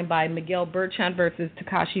headlined by Miguel Berchand versus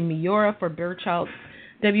Takashi Miura for Berchand's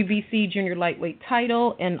WBC junior lightweight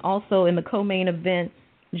title, and also in the co-main event,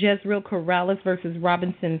 Jezreel Corrales versus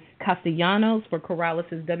Robinson Castellanos for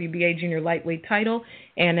Corrales' WBA junior lightweight title.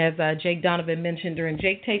 And as Jake Donovan mentioned during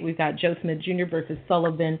Jake Tape, we've got Joe Smith Jr. versus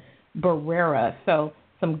Sullivan Barrera. So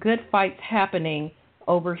some good fights happening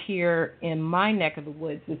over here in my neck of the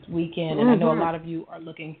woods this weekend, and I know a lot of you are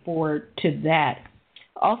looking forward to that.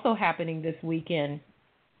 Also happening this weekend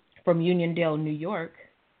from Uniondale, New York,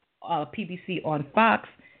 PBC on Fox.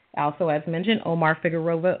 Also, as mentioned, Omar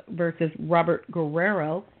Figueroa versus Robert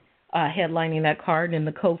Guerrero headlining that card, and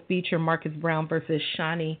the co-feature Marcus Brown versus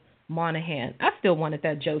Shani Monahan. I still wanted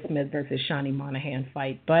that Joe Smith versus Shani Monahan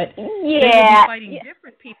fight, but they're going to be fighting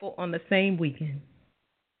different people on the same weekend.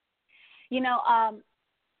 You know,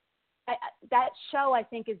 that show, I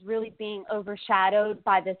think, is really being overshadowed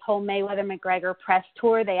by this whole Mayweather-McGregor press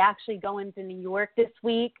tour. They actually go into New York this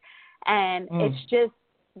week, and it's just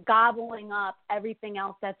gobbling up everything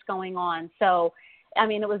else that's going on. So, I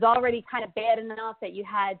mean, it was already kind of bad enough that you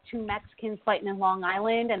had two Mexicans fighting in Long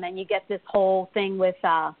Island, and then you get this whole thing with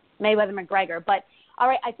Mayweather-McGregor. But, all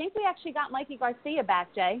right, I think we actually got Mikey Garcia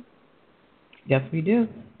back, Jay. Yes, we do.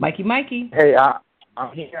 Mikey. Hey,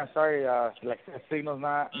 I'm here. I'm sorry. Like the signal's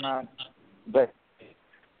not but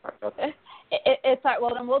it's all right.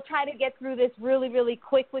 Well, then we'll try to get through this really, really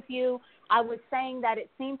quick with you. I was saying that it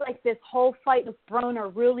seems like this whole fight with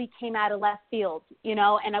Broner really came out of left field, you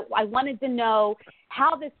know, and I wanted to know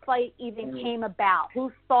how this fight even came about.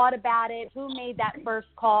 Who thought about it? Who made that first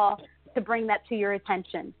call to bring that to your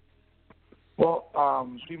attention? Well, a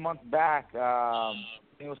few months back, I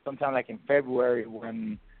think it was sometime like in February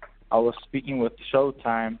when I was speaking with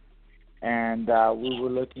Showtime, and we were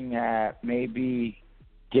looking at maybe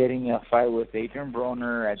getting a fight with Adrian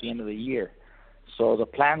Broner at the end of the year. So the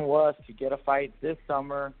plan was to get a fight this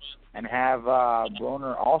summer and have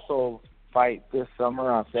Broner also fight this summer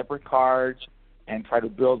on separate cards and try to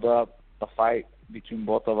build up a fight between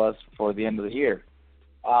both of us for the end of the year.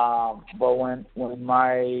 But when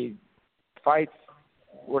my fights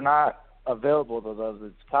were not available,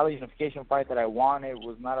 the title unification fight that I wanted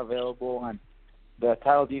was not available, and the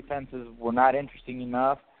title defenses were not interesting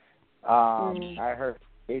enough. I heard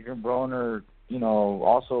Adrian Broner, you know,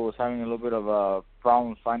 also was having a little bit of a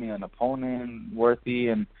problem finding an opponent worthy,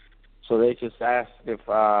 and so they just asked if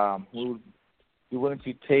we would be willing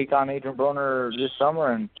to take on Adrian Broner this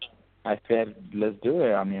summer, and I said, let's do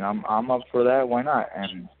it. I mean, I'm up for that. Why not?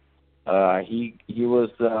 And he was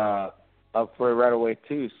up for it right away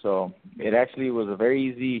too. So it actually was a very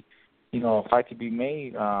easy, fight to be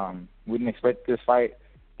made. We didn't expect this fight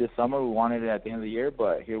this summer. We wanted it at the end of the year,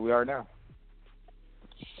 but here we are now.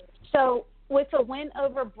 So with a win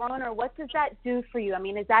over Broner, what does that do for you? I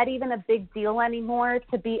mean, is that even a big deal anymore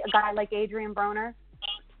to beat a guy like Adrian Broner?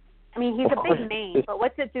 I mean, he's a big name, but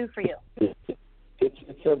what's it do for you?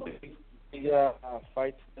 It's a big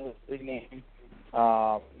fight, still a big name.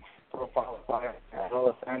 Profile fight. All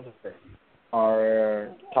the fans are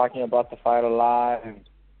talking about the fight a lot, and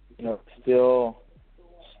still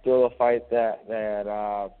a fight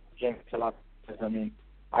that James a lot. I mean,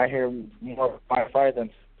 I hear more of my fight than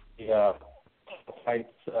the fights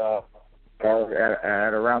at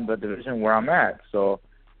around the division where I'm at. So,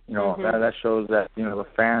 that shows that the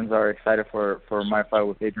fans are excited for my fight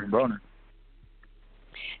with Adrian Broner.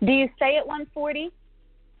 Do you stay at 140?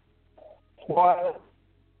 Well,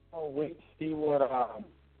 I'll wait to see what happens.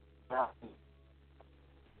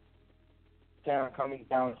 Kind of coming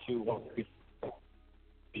down to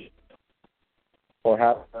 150 or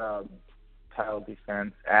have title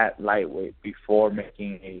defense at lightweight before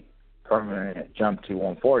making a permanent jump to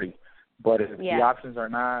 140. But if the options are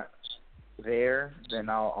not there, then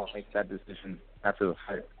I'll make that decision after the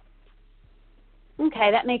fight.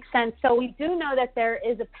 Okay, that makes sense. So we do know that there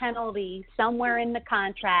is a penalty somewhere in the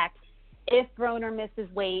contract if Broner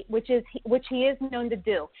misses weight, which he is known to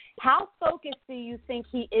do. How focused do you think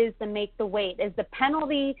he is to make the weight? Is the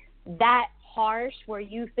penalty that harsh where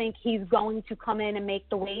you think he's going to come in and make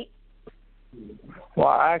the weight? Well,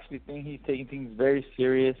 I actually think he's taking things very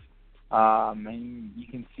serious. And you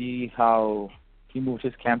can see how he moved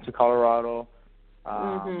his camp to Colorado.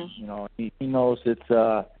 He knows it's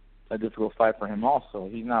a difficult fight for him also.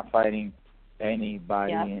 He's not fighting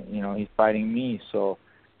anybody. Yep. He's fighting me. So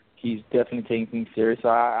he's definitely taking things serious. So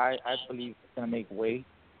I believe he's going to make weight.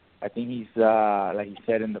 I think he's, like he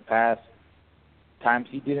said in the past, times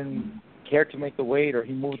he didn't care to make the weight or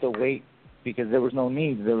he moved the weight because there was no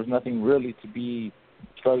need. There was nothing really to be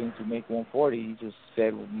struggling to make 140. He just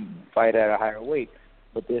said fight at a higher weight.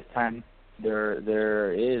 But this time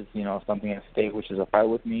there is, something at stake, which is a fight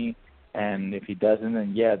with me. And if he doesn't,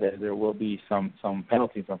 then there will be some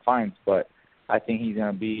penalties and fines. But I think he's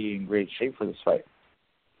going to be in great shape for this fight.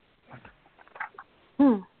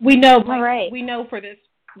 We know, all right. We know for this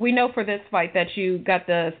fight that you got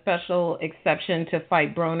the special exception to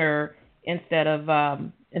fight Broner instead of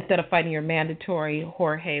fighting your mandatory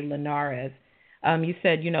Jorge Linares. You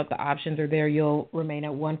said if the options are there, you'll remain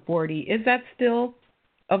at 140. Is that still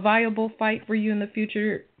a viable fight for you in the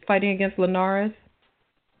future, fighting against Linares?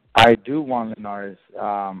 I do want Linares.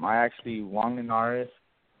 I actually want Linares,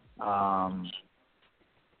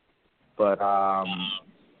 but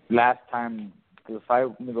last time the fight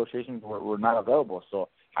negotiations were not available. So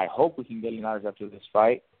I hope we can get Linares after this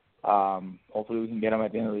fight. Hopefully we can get him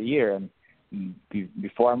at the end of the year. And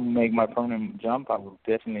before I make my permanent jump, I would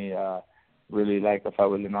definitely really like a fight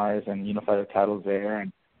with Linares and unify the titles there,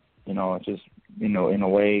 and just in a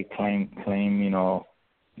way claim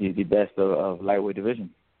the best of lightweight division.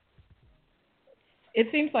 It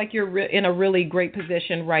seems like you're in a really great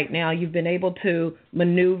position right now. You've been able to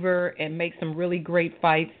maneuver and make some really great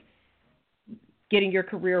fights, getting your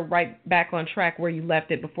career right back on track where you left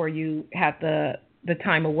it before you had the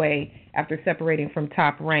time away after separating from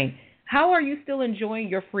Top Rank. How are you still enjoying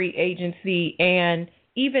your free agency? And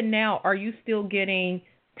even now, are you still getting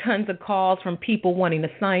tons of calls from people wanting to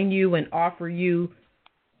sign you and offer you,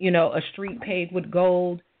 a street paved with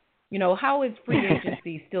gold? How is free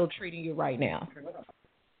agency still treating you right now?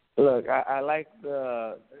 Look, I like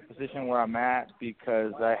the position where I'm at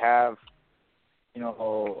because I have,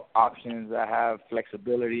 options. I have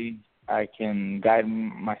flexibility. I can guide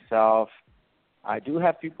myself. I do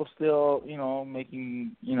have people still,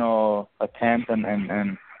 making, attempts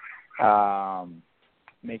and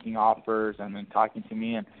making offers and then talking to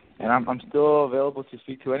me. And I'm still available to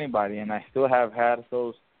speak to anybody. And I still have had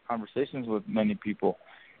those conversations with many people.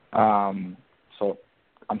 So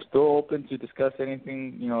I'm still open to discuss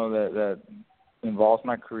anything, that involves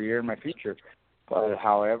my career and my future. But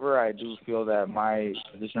however, I do feel that my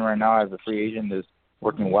position right now as a free agent is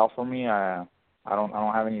working well for me. I don't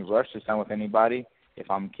have any rush to sign with anybody.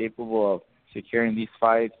 If I'm capable of securing these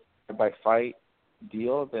fights by fight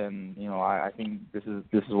deal, then I think this is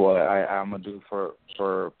what I'm gonna do for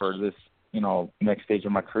this next stage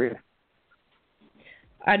of my career.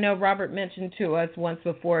 I know Robert mentioned to us once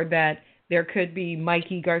before that there could be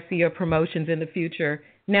Mikey Garcia promotions in the future.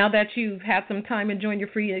 Now that you've had some time enjoying your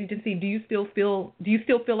free agency, do you still feel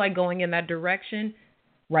like going in that direction?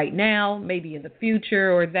 right now, maybe in the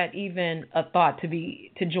future, or is that even a thought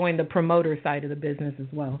to join the promoter side of the business as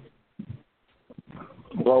well?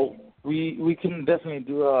 Well, we can definitely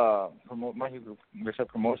do a Mikey Garcia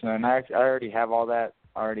promotion, and I already have all that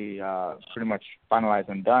already pretty much finalized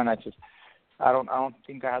and done. I don't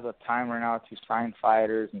think I have the time right now to sign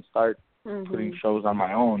fighters and start putting shows on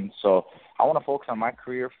my own. So I want to focus on my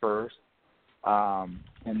career first, and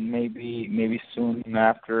maybe soon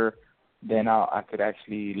after, then I could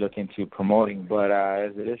actually look into promoting. But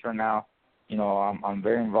as it is right now, you know, I'm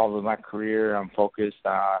very involved with my career. I'm focused.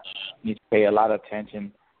 Need to pay a lot of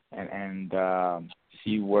attention and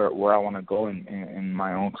see where I want to go in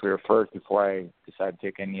my own career first before I decide to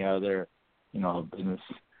take any other, you know, business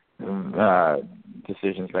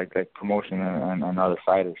decisions like promotion and other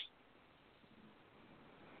fighters.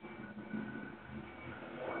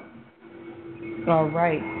 All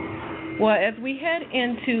right. Well, as we head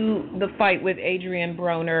into the fight with Adrian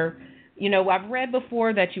Broner, you know, I've read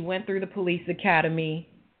before that you went through the police academy,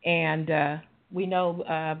 and we know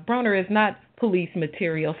Broner is not police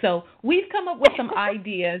material. So we've come up with some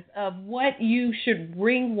ideas of what you should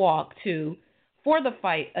ring walk to for the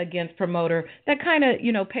fight against promoter that kind of,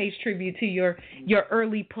 you know, pays tribute to your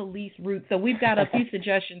early police roots. So we've got a few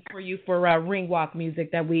suggestions for you for ring walk music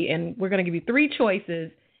and we're going to give you 3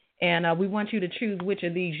 choices, and we want you to choose which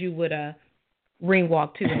of these you would ring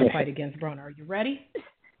walk to in the fight against Broner. Are you ready?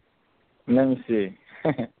 Let me see.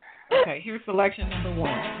 Okay, here's selection number 1.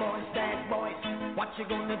 Bad boys, what you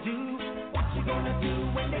gonna do? What you gonna do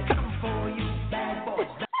when they come for you? Bad boys.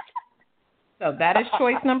 So that is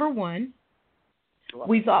choice number 1.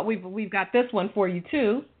 We've got this one for you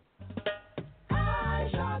too.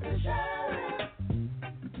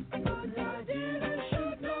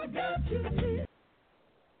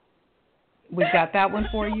 We've got that one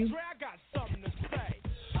for you.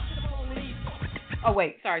 Oh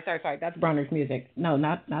wait, sorry. That's Broner's music. No,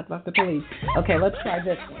 not about the police. Okay, let's try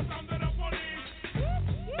this one.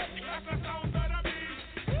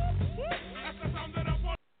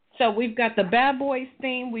 So we've got the Bad Boys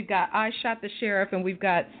theme, we've got I Shot the Sheriff, and we've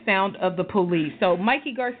got Sound of the Police. So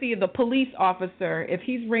Mikey Garcia, the police officer, if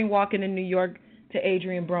he's ring walking in New York to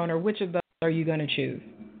Adrian Broner, which of those are you going to choose?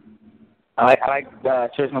 I like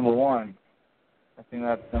choice number 1. I think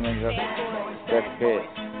that's it.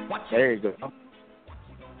 There you go.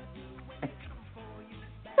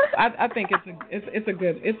 I think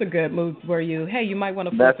it's a good move for you. Hey, you might want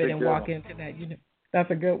to flip it and walk into that. You know,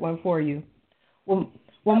 that's a good one for you.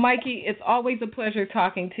 Well, Mikey, it's always a pleasure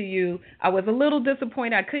talking to you. I was a little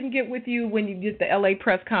disappointed I couldn't get with you when you did the LA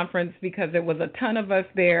press conference because there was a ton of us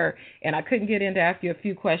there, and I couldn't get in to ask you a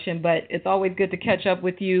few questions. But it's always good to catch up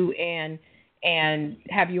with you and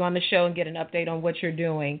have you on the show and get an update on what you're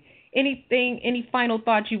doing. Any final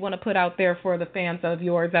thoughts you want to put out there for the fans of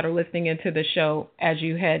yours that are listening into the show as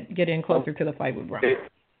you get in closer to the fight with Broner?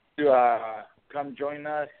 Come join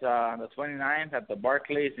us on the 29th at the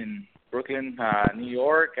Barclays in Brooklyn, New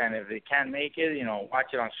York, and if they can't make it, you know,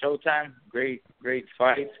 watch it on Showtime. Great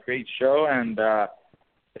fights, great show, and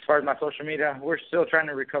as far as my social media, we're still trying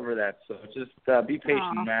to recover that, so just be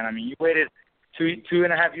patient, man. I mean, you waited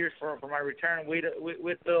 2.5 years for my return. Wait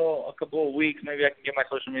till a couple of weeks, maybe I can get my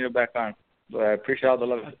social media back on, but I appreciate all the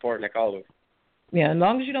love and support, like always. Yeah, as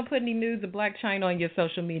long as you don't put any nudes of Black China on your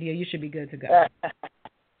social media, you should be good to go.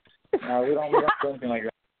 No, we don't do anything like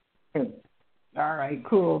that. All right,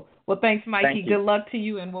 cool. Well, thanks, Mikey. Thank you. Good luck to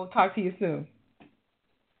you, and we'll talk to you soon.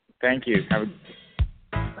 Thank you.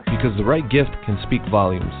 Because the right gift can speak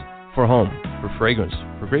volumes. For home, for fragrance,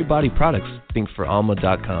 for great body products, think for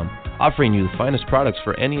Alma.com. Offering you the finest products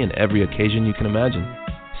for any and every occasion you can imagine.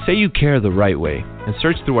 Say you care the right way and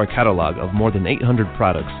search through our catalog of more than 800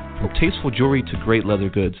 products, from tasteful jewelry to great leather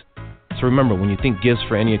goods. So remember, when you think gifts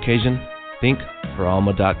for any occasion, think for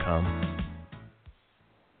Alma.com.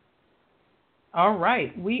 All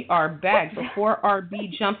right, we are back. Before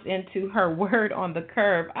RB jumps into her word on the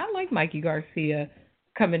curve, I like Mikey Garcia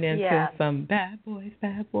coming into some bad boys.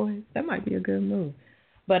 That might be a good move.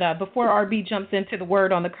 But before RB jumps into the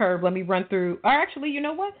word on the curve, let me run through. Or actually, you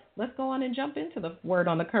know what? Let's go on and jump into the word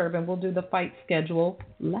on the curve, and we'll do the fight schedule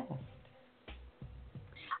last.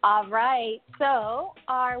 All right, so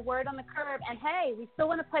our word on the curve, and hey, we still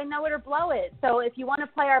want to play Know It or Blow It. So if you want to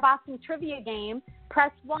play our boxing trivia game,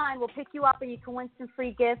 press 1. We'll pick you up, and you can win some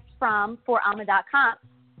free gifts from foralma.com.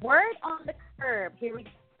 Word on the curve here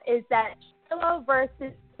is that Chilo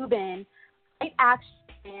versus Lubin fight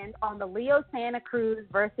action on the Leo Santa Cruz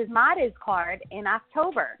versus Mades card in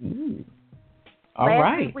October. All Last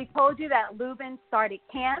right. week we told you that Lubin started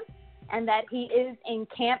camp, and that he is in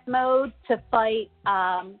camp mode to fight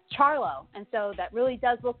Charlo. And so that really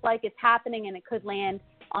does look like it's happening, and it could land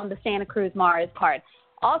on the Santa Cruz Mars card.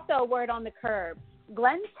 Also, word on the curb,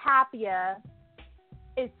 Glenn Tapia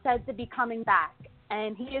is said to be coming back,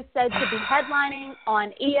 and he is said to be headlining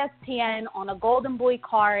on ESPN on a Golden Boy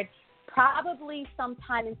card probably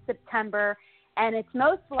sometime in September, and it's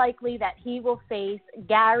most likely that he will face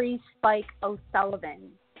Gary Spike O'Sullivan.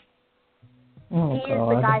 Oh, he is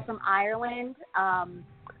the guy from Ireland.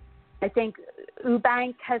 I think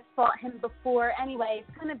Eubank has fought him before. Anyway,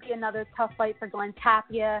 it's going to be another tough fight for Glenn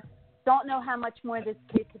Tapia. Don't know how much more this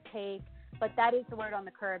kid could take, but that is the word on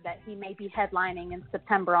the curb that he may be headlining in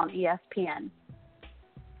September on ESPN.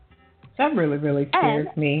 That really, really scares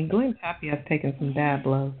me. Glenn Tapia has taken some bad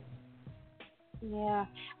blows. Yeah.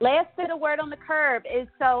 Last bit of word on the curb is,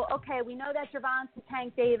 we know that Gervonta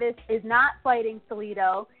Tank Davis is not fighting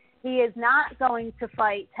Salido. He is not going to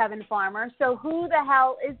fight Tevin Farmer. So who the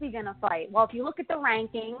hell is he going to fight? Well, if you look at the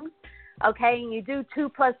rankings, and you do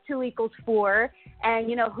 2 + 2 = 4, and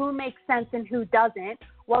you know who makes sense and who doesn't,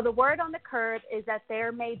 well, the word on the curb is that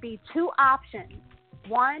there may be 2 options.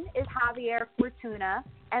 One is Javier Fortuna,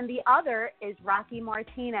 and the other is Rocky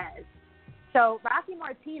Martinez. So Rocky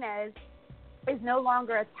Martinez is no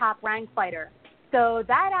longer a top-ranked fighter. So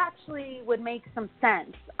that actually would make some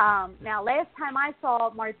sense. Now, last time I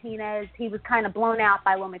saw Martinez, he was kind of blown out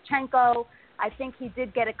by Lomachenko. I think he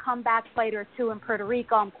did get a comeback fight or 2 in Puerto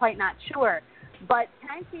Rico. I'm quite not sure. But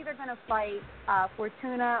Tank's either going to fight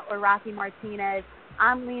Fortuna or Rocky Martinez.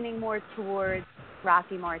 I'm leaning more towards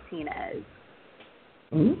Rocky Martinez.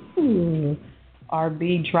 Ooh.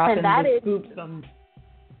 RB dropping the scoop.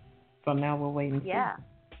 So now we'll wait and see. Yeah.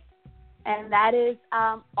 And that is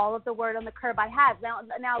all of the word on the curb I have.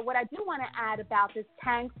 Now, what I do want to add about this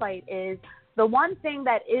Tank fight is the one thing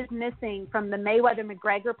that is missing from the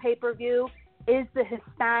Mayweather-McGregor pay-per-view is the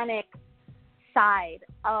Hispanic side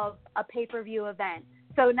of a pay-per-view event.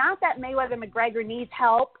 So not that Mayweather-McGregor needs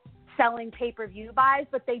help selling pay-per-view buys,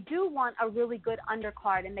 but they do want a really good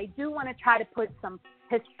undercard, and they do want to try to put some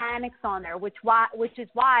Hispanics on there, which is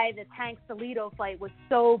why the Tank Salido fight was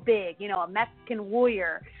so big, a Mexican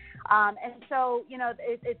warrior. And so,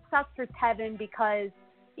 it sucks for Tevin because,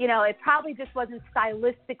 it probably just wasn't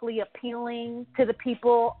stylistically appealing to the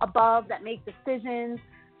people above that make decisions.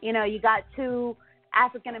 You got 2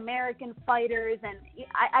 African-American fighters, and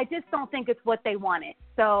I just don't think it's what they wanted.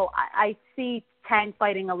 So I see Tank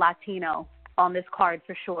fighting a Latino on this card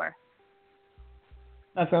for sure.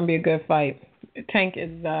 That's going to be a good fight. Tank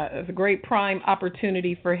is a great prime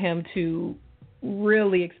opportunity for him to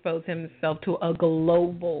really expose himself to a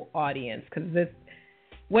global audience, because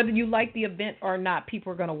whether you like the event or not,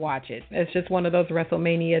 people are going to watch it. It's just one of those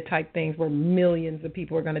WrestleMania type things where millions of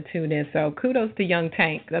people are going to tune in. So kudos to young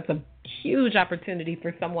Tank. That's a huge opportunity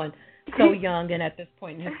for someone so young and at this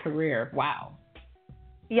point in his career. Wow.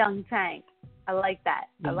 Young Tank. I like that.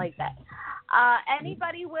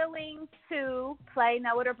 Anybody willing to play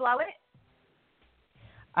Know It or Blow It?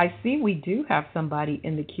 I see we do have somebody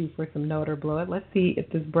in the queue for some Know It or Blow It. Let's see if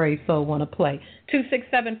this brave soul want to play.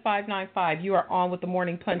 267-595. You are on with the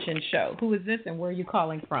Morning Punch-In Show. Who is this and where are you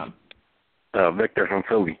calling from? Victor from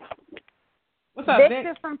Philly. What's up,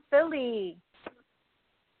 Victor from Philly.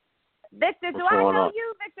 Victor, do I know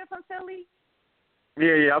you, Victor from Philly?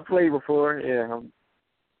 Yeah, I played before. Yeah.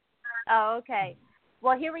 Oh, okay.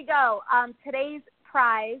 Well, here we go. Today's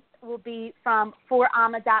prize will be from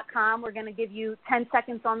forama.com. We're going to give you 10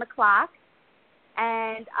 seconds on the clock.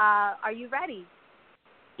 And are you ready?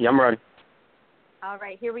 Yeah, I'm ready. All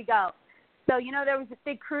right, here we go. So, there was this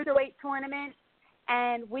big cruiserweight tournament,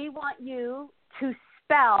 and we want you to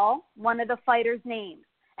spell one of the fighters' names.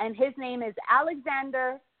 And his name is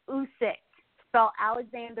Alexander Usyk. Spell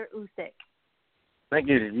Alexander Usyk. I think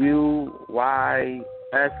it's Uysk.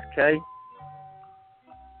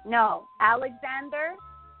 No, Alexander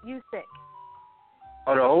Usyk.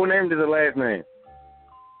 Oh, the whole name is the last name?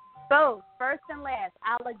 Both, first and last.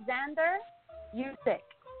 Alexander Usyk.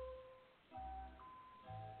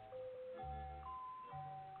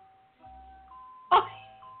 Oh,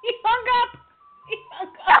 he hung up.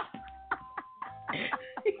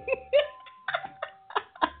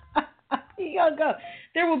 He hung up.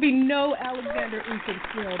 There will be no Alexander Usyk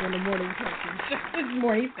spelled in the Morning Punch-In Show this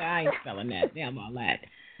morning. He said, I ain't spelling that. Damn all that.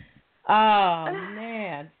 Oh,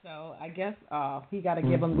 man. So I guess we got to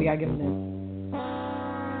give him this.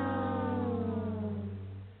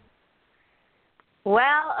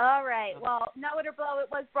 Well, all right. Well, Know It or Blow It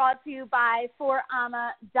was brought to you by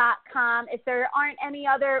forama.com. If there aren't any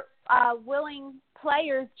other willing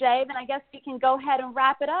players, Jay, then I guess we can go ahead and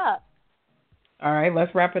wrap it up. All right,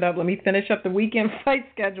 let's wrap it up. Let me finish up the weekend fight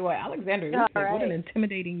schedule. Alexander Usyk, All right. What an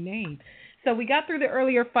intimidating name. So we got through the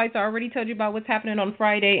earlier fights. I already told you about what's happening on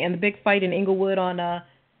Friday and the big fight in Inglewood on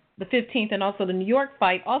the 15th, and also the New York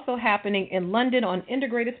fight also happening in London on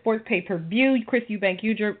Integrated Sports Pay-Per-View. Chris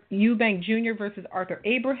Eubank Jr. versus Arthur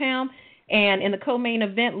Abraham. And in the co-main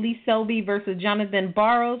event, Lee Selby versus Jonathan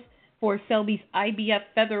Barros for Selby's IBF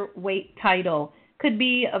featherweight title. Could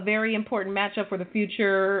be a very important matchup for the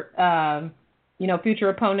future future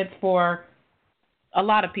opponents for a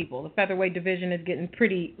lot of people. The featherweight division is getting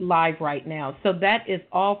pretty live right now. So that is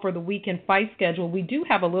all for the weekend fight schedule. We do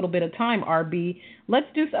have a little bit of time, RB. Let's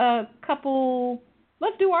do our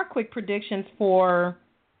quick predictions for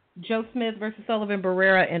Joe Smith versus Sullivan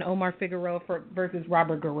Barrera and Omar Figueroa versus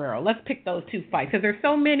Robert Guerrero. Let's pick those two fights because there's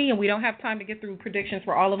so many and we don't have time to get through predictions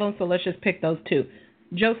for all of them, so let's just pick those two.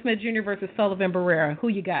 Joe Smith Jr. versus Sullivan Barrera. Who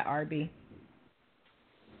you got, RB?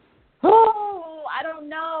 Oh, I don't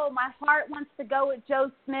know. My heart wants to go with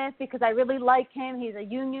Joe Smith because I really like him. He's a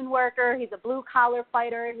union worker. He's a blue-collar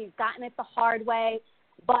fighter. He's gotten it the hard way.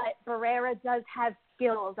 But Barrera does have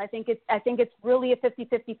skills. I think it's really a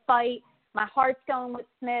 50-50 fight. My heart's going with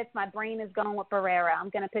Smith. My brain is going with Barrera. I'm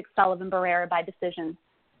going to pick Sullivan Barrera by decision.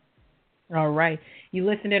 All right. You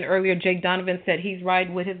listened in earlier. Jake Donovan said he's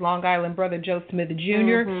riding with his Long Island brother, Joe Smith Jr.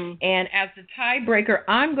 Mm-hmm. And as the tiebreaker,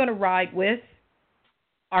 I'm going to ride with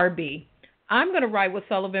RB. I'm going to ride with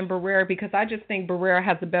Sullivan Barrera because I just think Barrera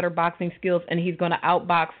has the better boxing skills and he's going to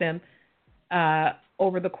outbox him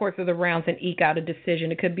over the course of the rounds and eke out a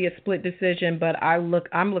decision. It could be a split decision, but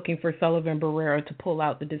I'm looking for Sullivan Barrera to pull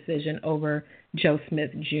out the decision over Joe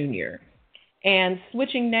Smith Jr. And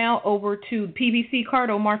switching now over to PBC card,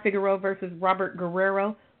 Omar Figueroa versus Robert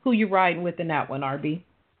Guerrero. Who you riding with in that one, RB?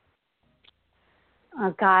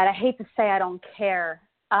 Oh, God, I hate to say I don't care,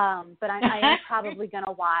 but I am probably going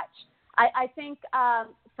to watch. I think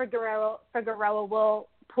Figueroa will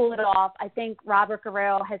pull it off. I think Robert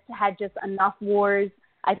Guerrero has had just enough wars.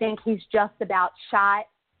 I think he's just about shot.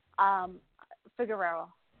 Figueroa,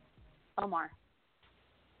 Omar.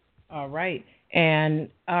 All right. And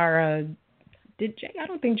our I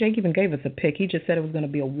don't think Jake even gave us a pick. He just said it was going to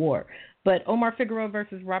be a war. But Omar Figueroa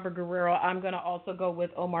versus Robert Guerrero, I'm going to also go with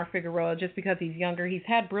Omar Figueroa just because he's younger. He's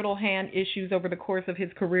had brittle hand issues over the course of his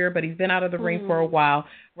career, but he's been out of the ring for a while.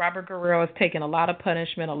 Robert Guerrero has taken a lot of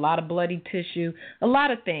punishment, a lot of bloody tissue, a lot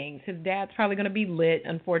of things. His dad's probably going to be lit.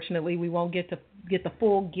 Unfortunately, we won't get the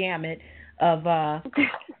full gamut of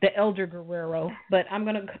the elder Guerrero. But I'm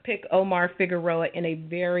going to pick Omar Figueroa in a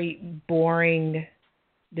very boring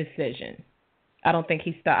decision. I don't think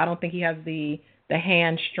he has the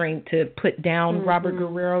hand strength to put down Robert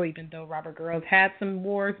Guerrero, even though Robert Guerrero's had some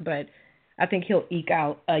wars, but I think he'll eke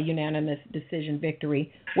out a unanimous decision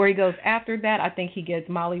victory. Where he goes after that, I think he gets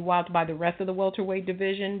mollywopped by the rest of the welterweight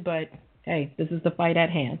division, but hey, this is the fight at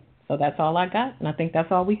hand. So that's all I got, and I think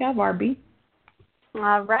that's all we have, RB.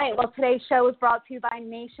 All right. Well, today's show is brought to you by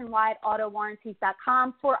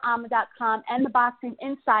NationwideAutoWarranties.com, ForAma.com, and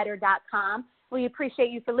TheBoxingInsider.com. We appreciate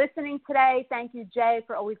you for listening today. Thank you, Jay,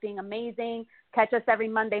 for always being amazing. Catch us every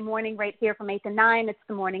Monday morning right here from 8 to 9. It's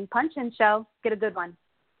the Morning Punch-In Show. Get a good one.